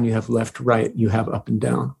 background, you have left, right, you have up and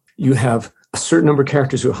down. You have a certain number of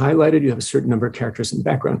characters who are highlighted, you have a certain number of characters in the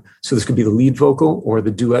background. So this could be the lead vocal or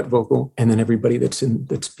the duet vocal, and then everybody that's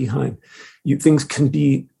behind. Things can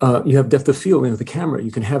be, you have depth of field in the camera.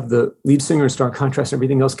 You can have the lead singer in stark contrast, and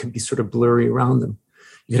everything else can be sort of blurry around them.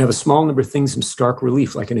 You can have a small number of things in stark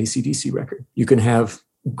relief, like an AC/DC record. You can have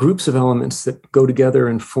groups of elements that go together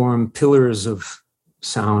and form pillars of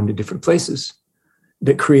sound in different places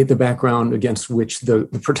that create the background against which the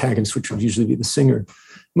protagonist, which would usually be the singer,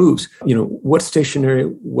 moves. You know, what's stationary,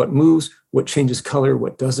 what moves, what changes color,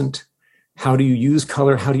 what doesn't. How do you use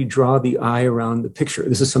color? How do you draw the eye around the picture?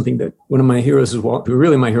 This is something that one of my heroes is,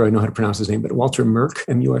 really my hero, I know how to pronounce his name, but Walter Murch,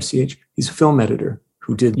 M-U-R-C-H. He's a film editor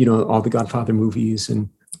who did, you know, all the Godfather movies and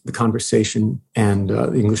The Conversation and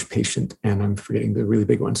The English Patient, and I'm forgetting the really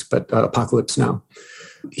big ones, but Apocalypse Now.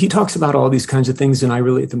 He talks about all these kinds of things, and I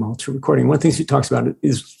relate them all to recording. One of the things he talks about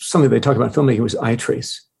is something they talk about filmmaking was eye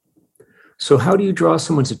trace. So how do you draw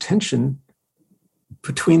someone's attention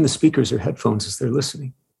between the speakers or headphones as they're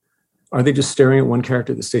listening? Are they just staring at one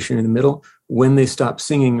character that's stationary in the middle? When they stop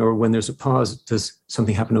singing or when there's a pause, does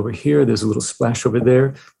something happen over here? There's a little splash over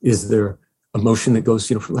there. Is there a motion that goes,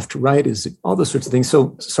 you know, from left to right? Is it all those sorts of things?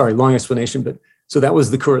 So sorry, long explanation, but so that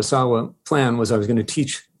was the Kurosawa plan, was I was going to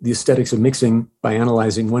teach the aesthetics of mixing by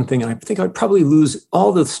analyzing one thing. And I think I'd probably lose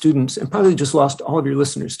all the students and probably just lost all of your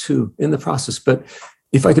listeners too in the process. But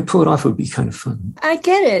if I could pull it off, it would be kind of fun. I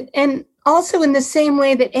get it. And also in the same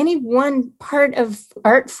way that any one part of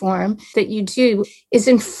art form that you do is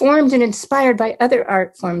informed and inspired by other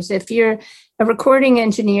art forms. If you're a recording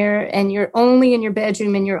engineer and you're only in your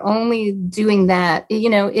bedroom and you're only doing that, you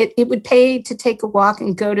know, it would pay to take a walk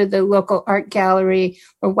and go to the local art gallery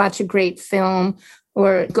or watch a great film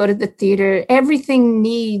or go to the theater. Everything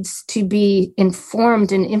needs to be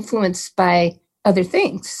informed and influenced by other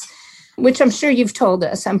things, which I'm sure you've told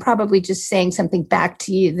us. I'm probably just saying something back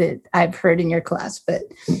to you that I've heard in your class.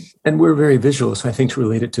 And we're very visual, so I think to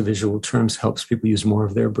relate it to visual terms helps people use more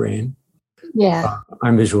of their brain. Yeah.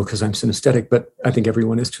 I'm visual because I'm synesthetic, but I think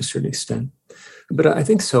everyone is to a certain extent. But I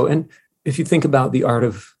think so. And if you think about the art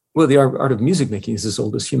of music making is as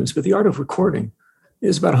old as humans, but the art of recording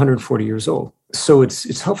is about 140 years old. So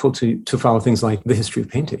it's helpful to follow things like the history of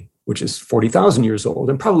painting, which is 40,000 years old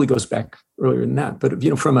and probably goes back earlier than that. But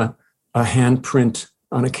from a handprint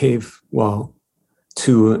on a cave wall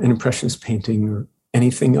to an impressionist painting or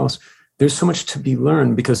anything else, there's so much to be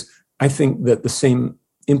learned, because I think that the same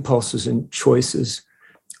impulses and choices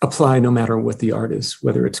apply no matter what the art is,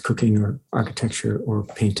 whether it's cooking or architecture or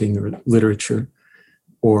painting or literature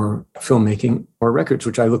or filmmaking or records,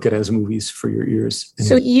 which I look at as movies for your ears.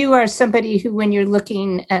 So you are somebody who, when you're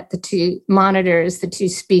looking at the two monitors, the two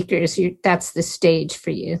speakers, that's the stage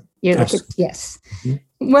for you. You're like, yes. Mm-hmm.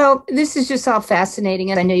 Well, this is just all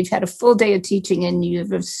fascinating. And I know you've had a full day of teaching and you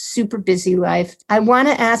have a super busy life. I want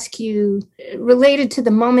to ask you, related to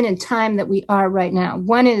the moment in time that we are right now.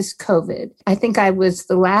 One is COVID. I think I was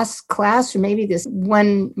the last class, or maybe this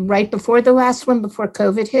one right before the last one before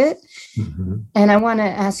COVID hit. Mm-hmm. And I want to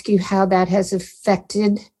ask you how that has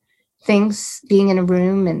affected things, being in a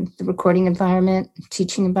room and the recording environment,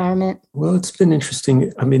 teaching environment. Well, it's been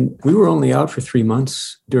interesting. I mean, we were only out for 3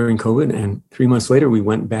 months during COVID, and 3 months later, we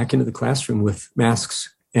went back into the classroom with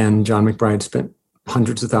masks, and John McBride spent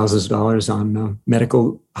hundreds of thousands of dollars on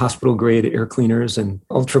medical hospital grade air cleaners and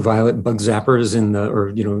ultraviolet bug zappers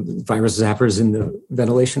virus zappers in the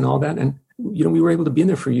ventilation, all that. And, we were able to be in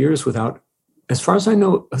there for years without, as far as I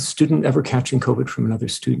know, a student ever catching COVID from another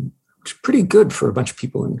student, which is pretty good for a bunch of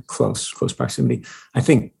people in close proximity. I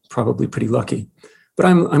think probably pretty lucky. But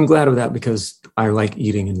I'm glad of that, because I like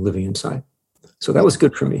eating and living inside. So that was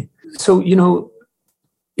good for me. So,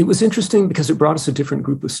 it was interesting because it brought us a different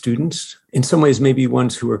group of students, in some ways, maybe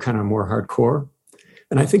ones who were kind of more hardcore.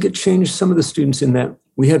 And I think it changed some of the students in that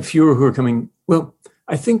we had fewer who were coming. Well,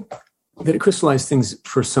 I think that it crystallized things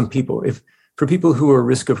for some people. For people who are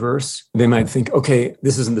risk averse, they might think, okay,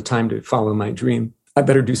 this isn't the time to follow my dream. I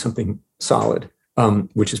better do something solid,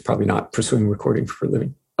 which is probably not pursuing recording for a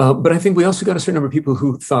living. But I think we also got a certain number of people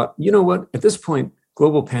who thought, you know what, at this point,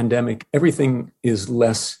 global pandemic, everything is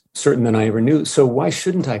less certain than I ever knew. So why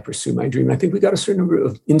shouldn't I pursue my dream? I think we got a certain number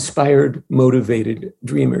of inspired, motivated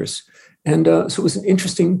dreamers. And so it was an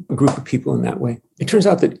interesting group of people in that way. It turns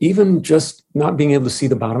out that even just not being able to see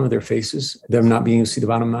the bottom of their faces, them not being able to see the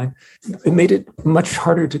bottom of mine, it made it much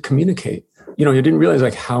harder to communicate. You didn't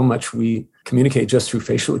realize how much we communicate just through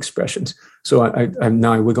facial expressions. So I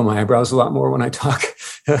now I wiggle my eyebrows a lot more when I talk.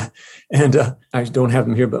 And I don't have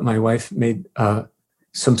them here, but my wife made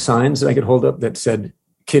some signs that I could hold up that said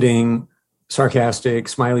kidding, sarcastic,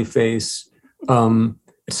 smiley face,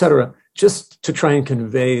 etc., just to try and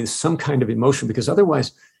convey some kind of emotion, because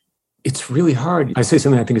otherwise it's really hard. I say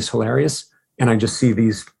something I think is hilarious, and I just see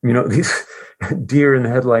these deer in the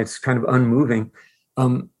headlights kind of unmoving.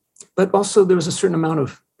 But also there's always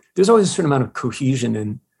a certain amount of cohesion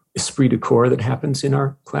and esprit de corps that happens in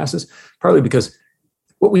our classes, partly because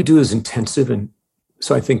what we do is intensive. And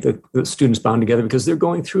so I think that the students bond together because they're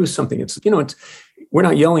going through something. We're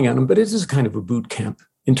not yelling at them, but it is kind of a boot camp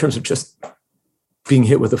in terms of just being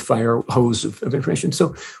hit with a fire hose of information.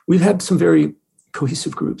 So we've had some very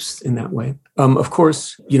cohesive groups in that way. Of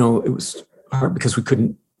course, it was hard because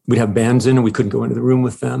we'd have bands in and we couldn't go into the room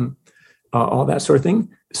with them, all that sort of thing.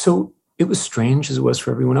 So it was strange, as it was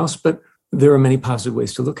for everyone else, but there are many positive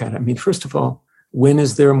ways to look at it. I mean, first of all, when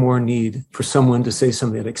is there more need for someone to say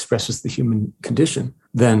something that expresses the human condition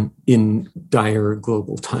than in dire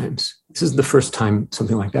global times? This isn't the first time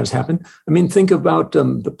something like that has happened. I mean, think about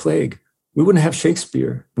the plague. We wouldn't have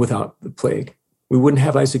Shakespeare without the plague. We wouldn't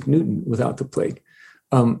have Isaac Newton without the plague.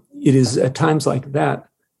 It is at times like that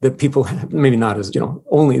people, maybe not as,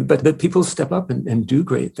 only, but that people step up and do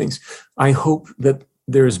great things. I hope that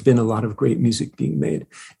there's been a lot of great music being made.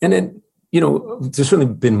 And then, there's certainly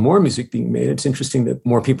been more music being made. It's interesting that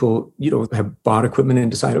more people, have bought equipment and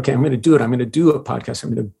decide, okay, I'm going to do it. I'm going to do a podcast.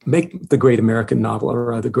 I'm going to make the great American novel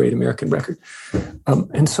or the great American record.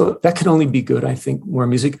 And so that can only be good. I think more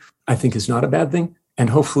music, I think, is not a bad thing. And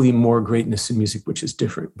hopefully more greatness in music, which is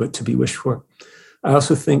different, but to be wished for. I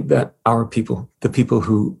also think that our people, the people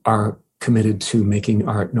who are committed to making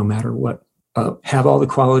art no matter what, have all the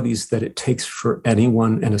qualities that it takes for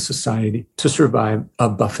anyone and a society to survive a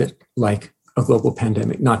buffet like a global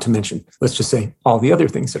pandemic, not to mention, let's just say, all the other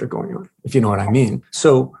things that are going on, if you know what I mean.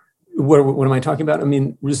 So What am I talking about? I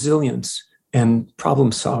mean, resilience and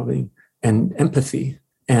problem solving and empathy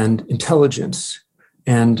and intelligence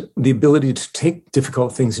and the ability to take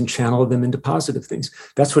difficult things and channel them into positive things.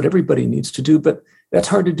 That's what everybody needs to do. But that's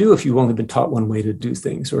hard to do if you've only been taught one way to do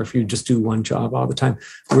things, or if you just do one job all the time.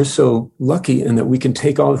 We're so lucky in that we can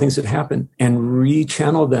take all the things that happen and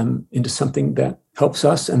rechannel them into something that helps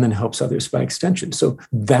us and then helps others by extension. So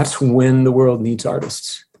that's when the world needs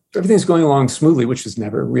artists. If everything's going along smoothly, which is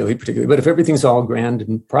never really particularly, but if everything's all grand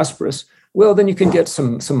and prosperous, well, then you can get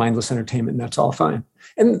some mindless entertainment, and that's all fine.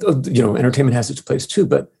 And, entertainment has its place too,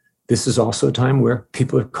 but this is also a time where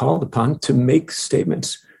people are called upon to make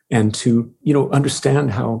statements and to,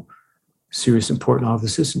 understand how serious, important all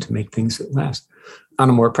this is, and to make things that last. On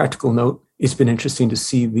a more practical note, it's been interesting to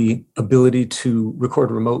see the ability to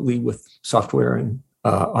record remotely with software and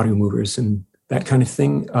audio movers and that kind of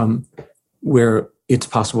thing, where it's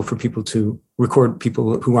possible for people to record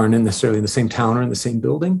people who aren't necessarily in the same town or in the same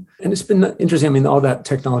building. And it's been interesting. I mean, all that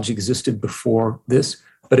technology existed before this,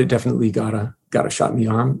 but it definitely got a shot in the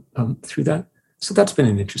arm through that. So that's been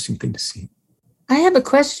an interesting thing to see. I have a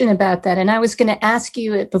question about that, and I was going to ask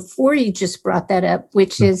you it before you just brought that up,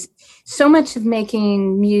 which is so much of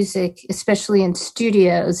making music, especially in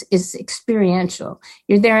studios, is experiential.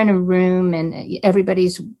 You're there in a room and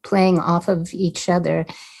everybody's playing off of each other.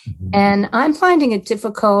 Mm-hmm. And I'm finding it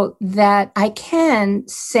difficult that I can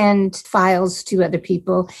send files to other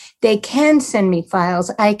people. They can send me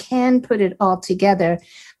files. I can put it all together.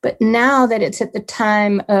 But now that it's at the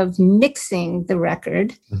time of mixing the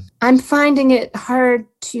record, I'm finding it hard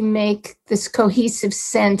to make this cohesive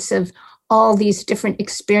sense of all these different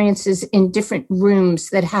experiences in different rooms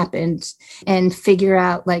that happened and figure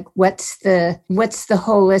out like what's the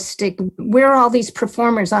holistic, where are all these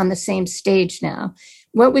performers on the same stage now?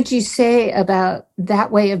 What would you say about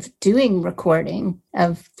that way of doing recording,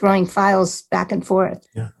 of throwing files back and forth?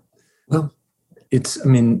 Yeah. Well, it's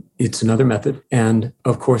another method. And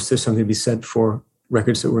of course, there's something to be said for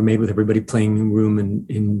records that were made with everybody playing in room and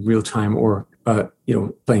in real time, or,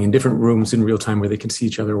 playing in different rooms in real time where they can see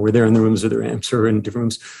each other, or they're in the rooms or their amps are in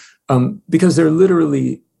different rooms. Because there are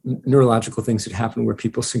literally neurological things that happen where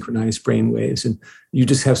people synchronize brain waves, and you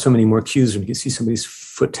just have so many more cues when you can see somebody's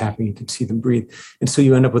foot tapping, you can see them breathe. And so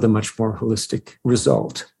you end up with a much more holistic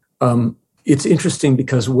result. It's interesting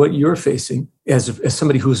because what you're facing as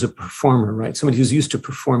somebody who's a performer, right? Somebody who's used to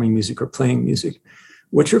performing music or playing music,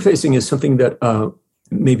 what you're facing is something that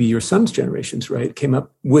maybe your son's generations, right, came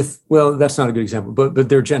up with. Well, that's not a good example, but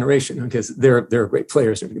their generation, because they're great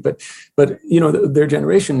players and everything. But their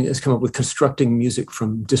generation has come up with constructing music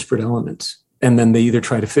from disparate elements, and then they either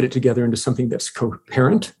try to fit it together into something that's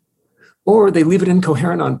coherent, or they leave it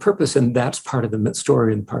incoherent on purpose, and that's part of the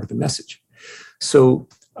story and part of the message. So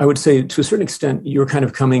I would say, to a certain extent, you're kind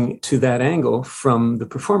of coming to that angle from the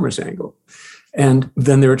performer's angle. And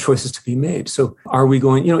then there are choices to be made. So are we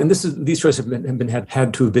going, and these choices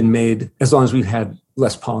had to have been made as long as we've had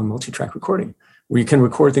Les Paul and multi-track recording, where you can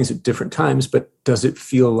record things at different times, but does it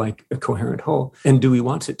feel like a coherent whole? And do we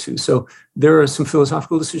want it to? So there are some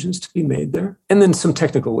philosophical decisions to be made there, and then some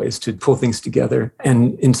technical ways to pull things together.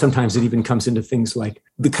 And sometimes it even comes into things like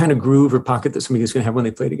the kind of groove or pocket that somebody is going to have when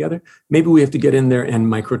they play together. Maybe we have to get in there and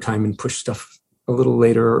micro time and push stuff a little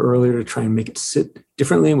later or earlier to try and make it sit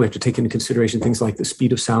differently. And we have to take into consideration things like the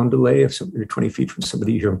speed of sound delay. If you're 20 feet from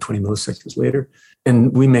somebody, you hear them 20 milliseconds later.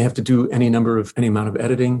 And we may have to do any amount of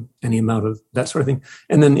editing, any amount of that sort of thing.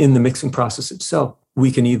 And then in the mixing process itself,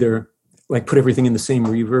 we can either like put everything in the same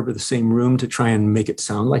reverb or the same room to try and make it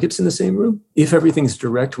sound like it's in the same room. If everything's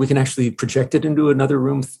direct, we can actually project it into another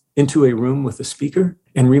room, into a room with a speaker,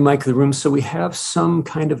 and remic the room so we have some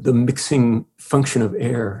kind of the mixing function of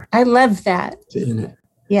air. I love that. In it.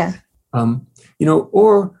 Yeah.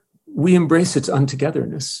 Or we embrace its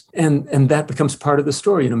untogetherness, and that becomes part of the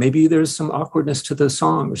story. Maybe there's some awkwardness to the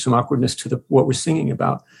song or some awkwardness to what we're singing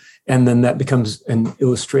about. And then that becomes an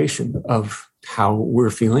illustration of how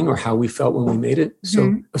we're feeling or how we felt when we made it.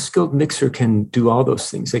 So a skilled mixer can do all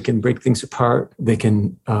those things. They can break things apart. They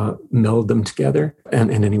can meld them together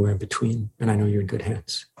and anywhere in between. And I know you're in good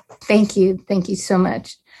hands. Thank you. Thank you so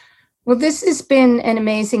much. Well, this has been an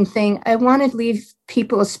amazing thing. I want to leave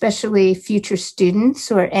people, especially future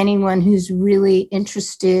students or anyone who's really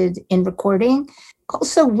interested in recording,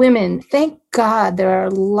 also women. Thank God, there are a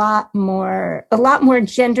lot more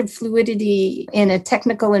gender fluidity in a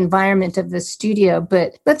technical environment of the studio.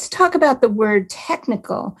 But let's talk about the word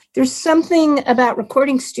technical. There's something about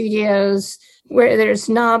recording studios where there's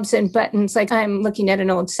knobs and buttons. Like I'm looking at an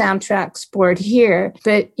old Soundtrax board here.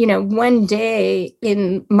 But, one day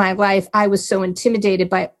in my life, I was so intimidated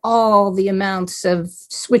by all the amounts of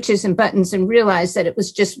switches and buttons and realized that it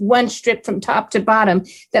was just one strip from top to bottom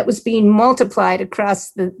that was being multiplied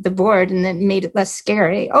across the board, and then made it less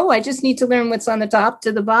scary. Oh, I just need to learn what's on the top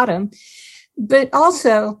to the bottom. But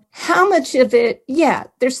also, how much of it,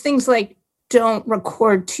 there's things like don't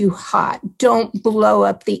record too hot, don't blow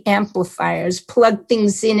up the amplifiers, plug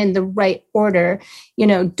things in the right order,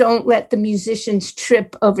 don't let the musicians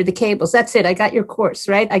trip over the cables. That's it. I got your course,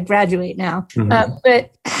 right? I graduate now. Mm-hmm.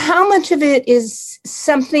 But how much of it is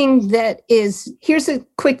something that is, here's a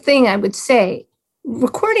quick thing I would say.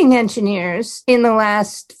 Recording engineers in the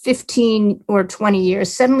last 15 or 20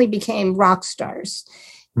 years suddenly became rock stars.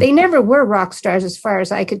 They never were rock stars as far as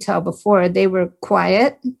I could tell before. They were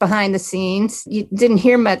quiet behind the scenes. You didn't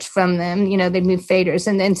hear much from them. They'd move faders.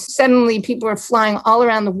 And then suddenly people were flying all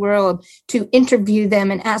around the world to interview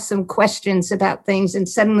them and ask them questions about things. And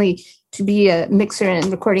suddenly to be a mixer and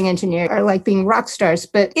recording engineer are like being rock stars.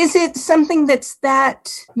 But is it something that's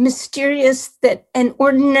that mysterious that an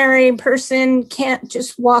ordinary person can't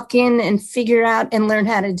just walk in and figure out and learn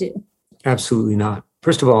how to do? Absolutely not.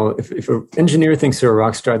 First of all, if an engineer thinks they're a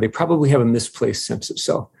rock star, they probably have a misplaced sense of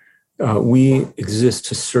self. We exist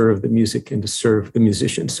to serve the music and to serve the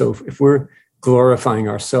musicians. So if we're glorifying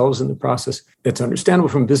ourselves in the process, that's understandable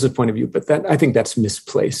from a business point of view, but I think that's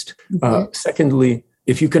misplaced. Mm-hmm. Secondly,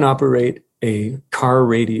 if you can operate a car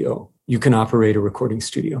radio, you can operate a recording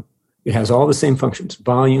studio. It has all the same functions: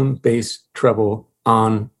 volume, bass, treble,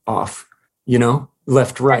 on, off,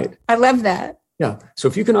 left, right. I love that. Yeah. So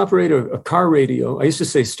if you can operate a car radio, I used to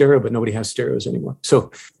say stereo, but nobody has stereos anymore.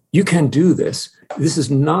 So you can do this. This is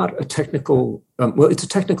not a technical, it's a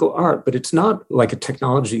technical art, but it's not like a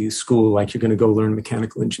technology school, like you're going to go learn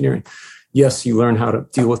mechanical engineering. Yes, you learn how to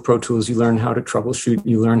deal with Pro Tools. You learn how to troubleshoot.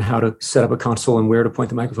 You learn how to set up a console and where to point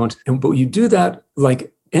the microphones. But you do that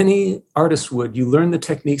like any artist would. You learn the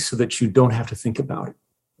techniques so that you don't have to think about it.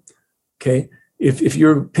 Okay. If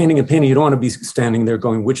you're painting a painting, you don't want to be standing there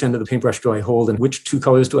going, which end of the paintbrush do I hold and which two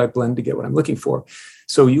colors do I blend to get what I'm looking for?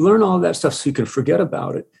 So you learn all of that stuff so you can forget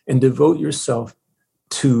about it and devote yourself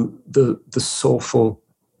to the soulful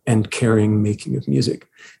and caring making of music.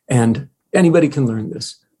 And anybody can learn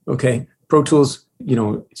this, okay? Pro Tools,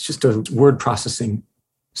 it's just a word processing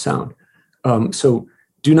sound. So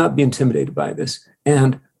do not be intimidated by this.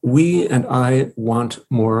 And we and I want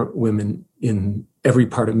more women in every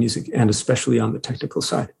part of music, and especially on the technical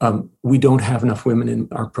side. We don't have enough women in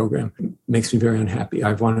our program. It makes me very unhappy.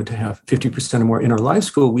 I've wanted to have 50% or more. In our live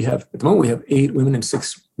school, at the moment, we have 8 women and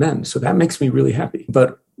 6 men. So that makes me really happy.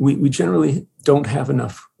 But we generally don't have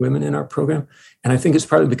enough women in our program. And I think it's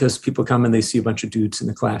partly because people come and they see a bunch of dudes in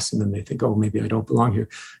the class and then they think, oh, maybe I don't belong here.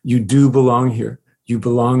 You do belong here. You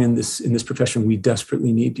belong in this profession. We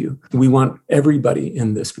desperately need you. We want everybody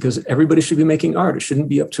in this because everybody should be making art. It shouldn't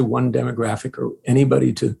be up to one demographic or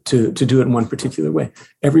anybody to do it in one particular way.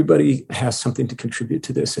 Everybody has something to contribute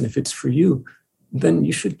to this. And if it's for you, then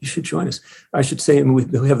you should join us. I should say, we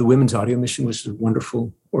have the Women's Audio Mission, which is a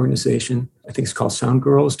wonderful organization. I think it's called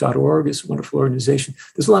soundgirls.org. It's a wonderful organization.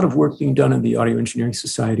 There's a lot of work being done in the Audio Engineering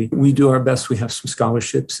Society. We do our best. We have some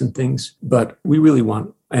scholarships and things, but we really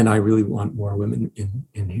want, and I really want more women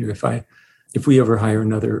in here. If we ever hire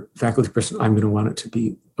another faculty person, I'm going to want it to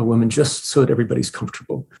be a woman just so that everybody's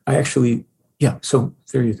comfortable. So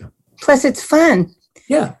there you go. Plus it's fun.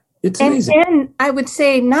 Yeah. It's amazing. And I would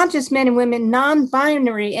say not just men and women,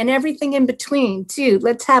 non-binary and everything in between too.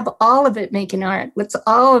 Let's have all of it making art. Let's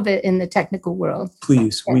all of it in the technical world.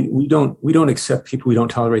 Please. Yeah. We don't accept people. We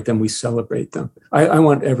don't tolerate them. We celebrate them. I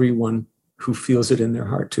want everyone who feels it in their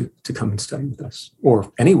heart to come and study with us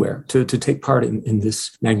or anywhere to take part in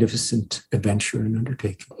this magnificent adventure and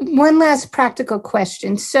undertaking. One last practical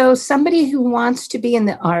question. So somebody who wants to be in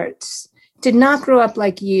the arts, did not grow up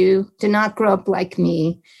like you, did not grow up like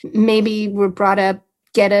me. Maybe were brought up,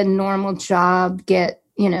 get a normal job, be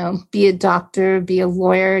a doctor, be a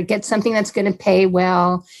lawyer, get something that's going to pay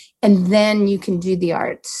well, and then you can do the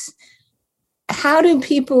arts. How do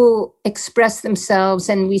people express themselves?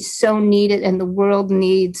 And we so need it, and the world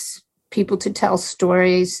needs people to tell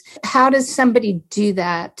stories. How does somebody do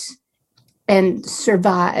that and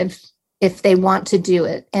survive if they want to do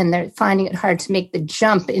it and they're finding it hard to make the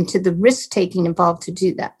jump into the risk-taking involved to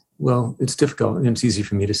do that? Well, it's difficult, and it's easy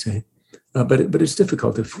for me to say. But it's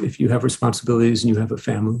difficult if you have responsibilities and you have a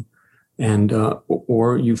family and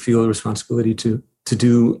or you feel a responsibility to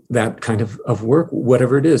do that kind of work,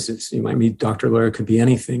 whatever it is. You might be doctor, lawyer, it could be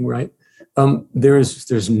anything, right?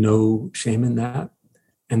 There's no shame in that.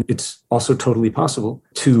 And it's also totally possible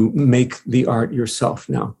to make the art yourself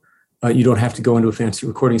now. You don't have to go into a fancy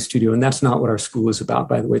recording studio. And that's not what our school is about,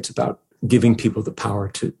 by the way. It's about giving people the power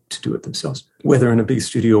to do it themselves, whether in a big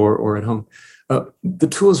studio or at home. The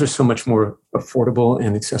tools are so much more affordable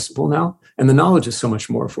and accessible now. And the knowledge is so much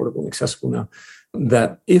more affordable and accessible now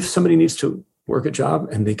that if somebody needs to work a job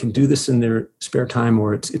and they can do this in their spare time,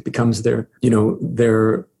 or it becomes their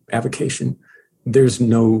avocation, there's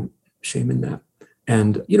no shame in that.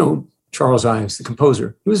 And, Charles Ives, the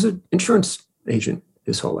composer, he was an insurance agent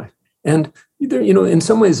his whole life. And in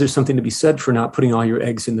some ways, there's something to be said for not putting all your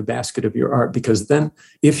eggs in the basket of your art, because then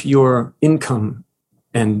if your income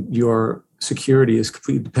and your security is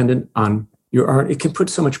completely dependent on your art, it can put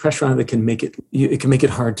so much pressure on it that it can make it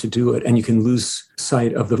hard to do it, and you can lose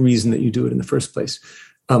sight of the reason that you do it in the first place.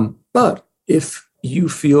 But if you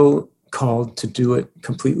feel called to do it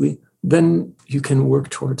completely, then you can work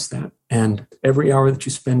towards that. And every hour that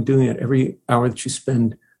you spend doing it, every hour that you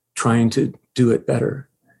spend trying to do it better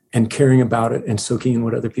and caring about it and soaking in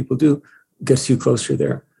what other people do gets you closer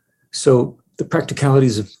there. So the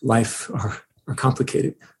practicalities of life are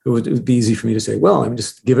complicated. It would be easy for me to say, well, I'm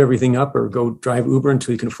just give everything up or go drive Uber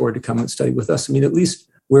until you can afford to come and study with us. I mean, at least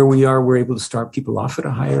where we are, we're able to start people off at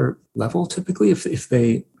a higher level, typically, if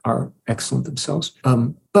they are excellent themselves.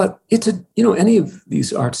 But it's any of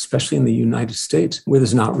these arts, especially in the United States, where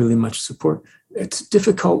there's not really much support, it's a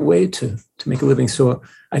difficult way to make a living. So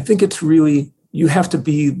I think it's really, you have to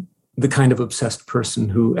be the kind of obsessed person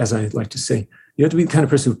who, as I like to say, you have to be the kind of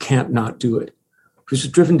person who can't not do it, who's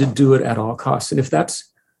driven to do it at all costs. And if that's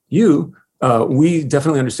you, we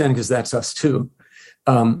definitely understand, because that's us too.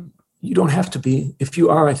 You don't have to be. If you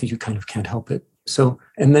are, I think you kind of can't help it. So,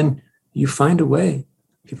 and then you find a way.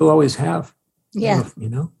 People always have. Yeah.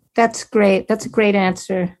 That's great. That's a great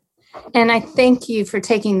answer. And I thank you for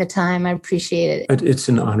taking the time. I appreciate it. It's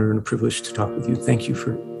an honor and a privilege to talk with you. Thank you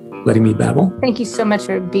for letting me babble. Thank you so much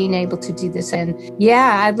for being able to do this. And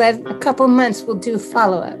yeah, I'd let a couple of months, we'll do a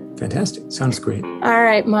follow-up. Fantastic. Sounds great. All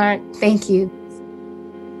right, Mark. Thank you.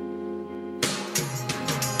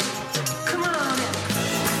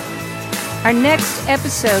 Our next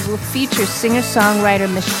episode will feature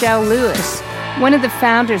singer-songwriter Michelle Lewis, one of the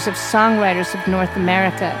founders of Songwriters of North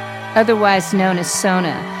America, otherwise known as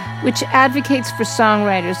SONA, which advocates for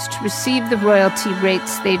songwriters to receive the royalty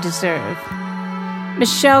rates they deserve.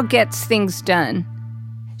 Michelle gets things done.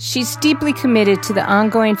 She's deeply committed to the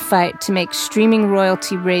ongoing fight to make streaming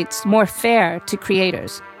royalty rates more fair to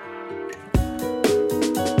creators.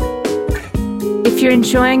 If you're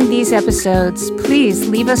enjoying these episodes, please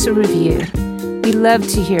leave us a review. We love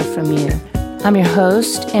to hear from you. I'm your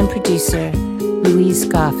host and producer, Louise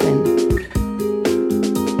Goffin.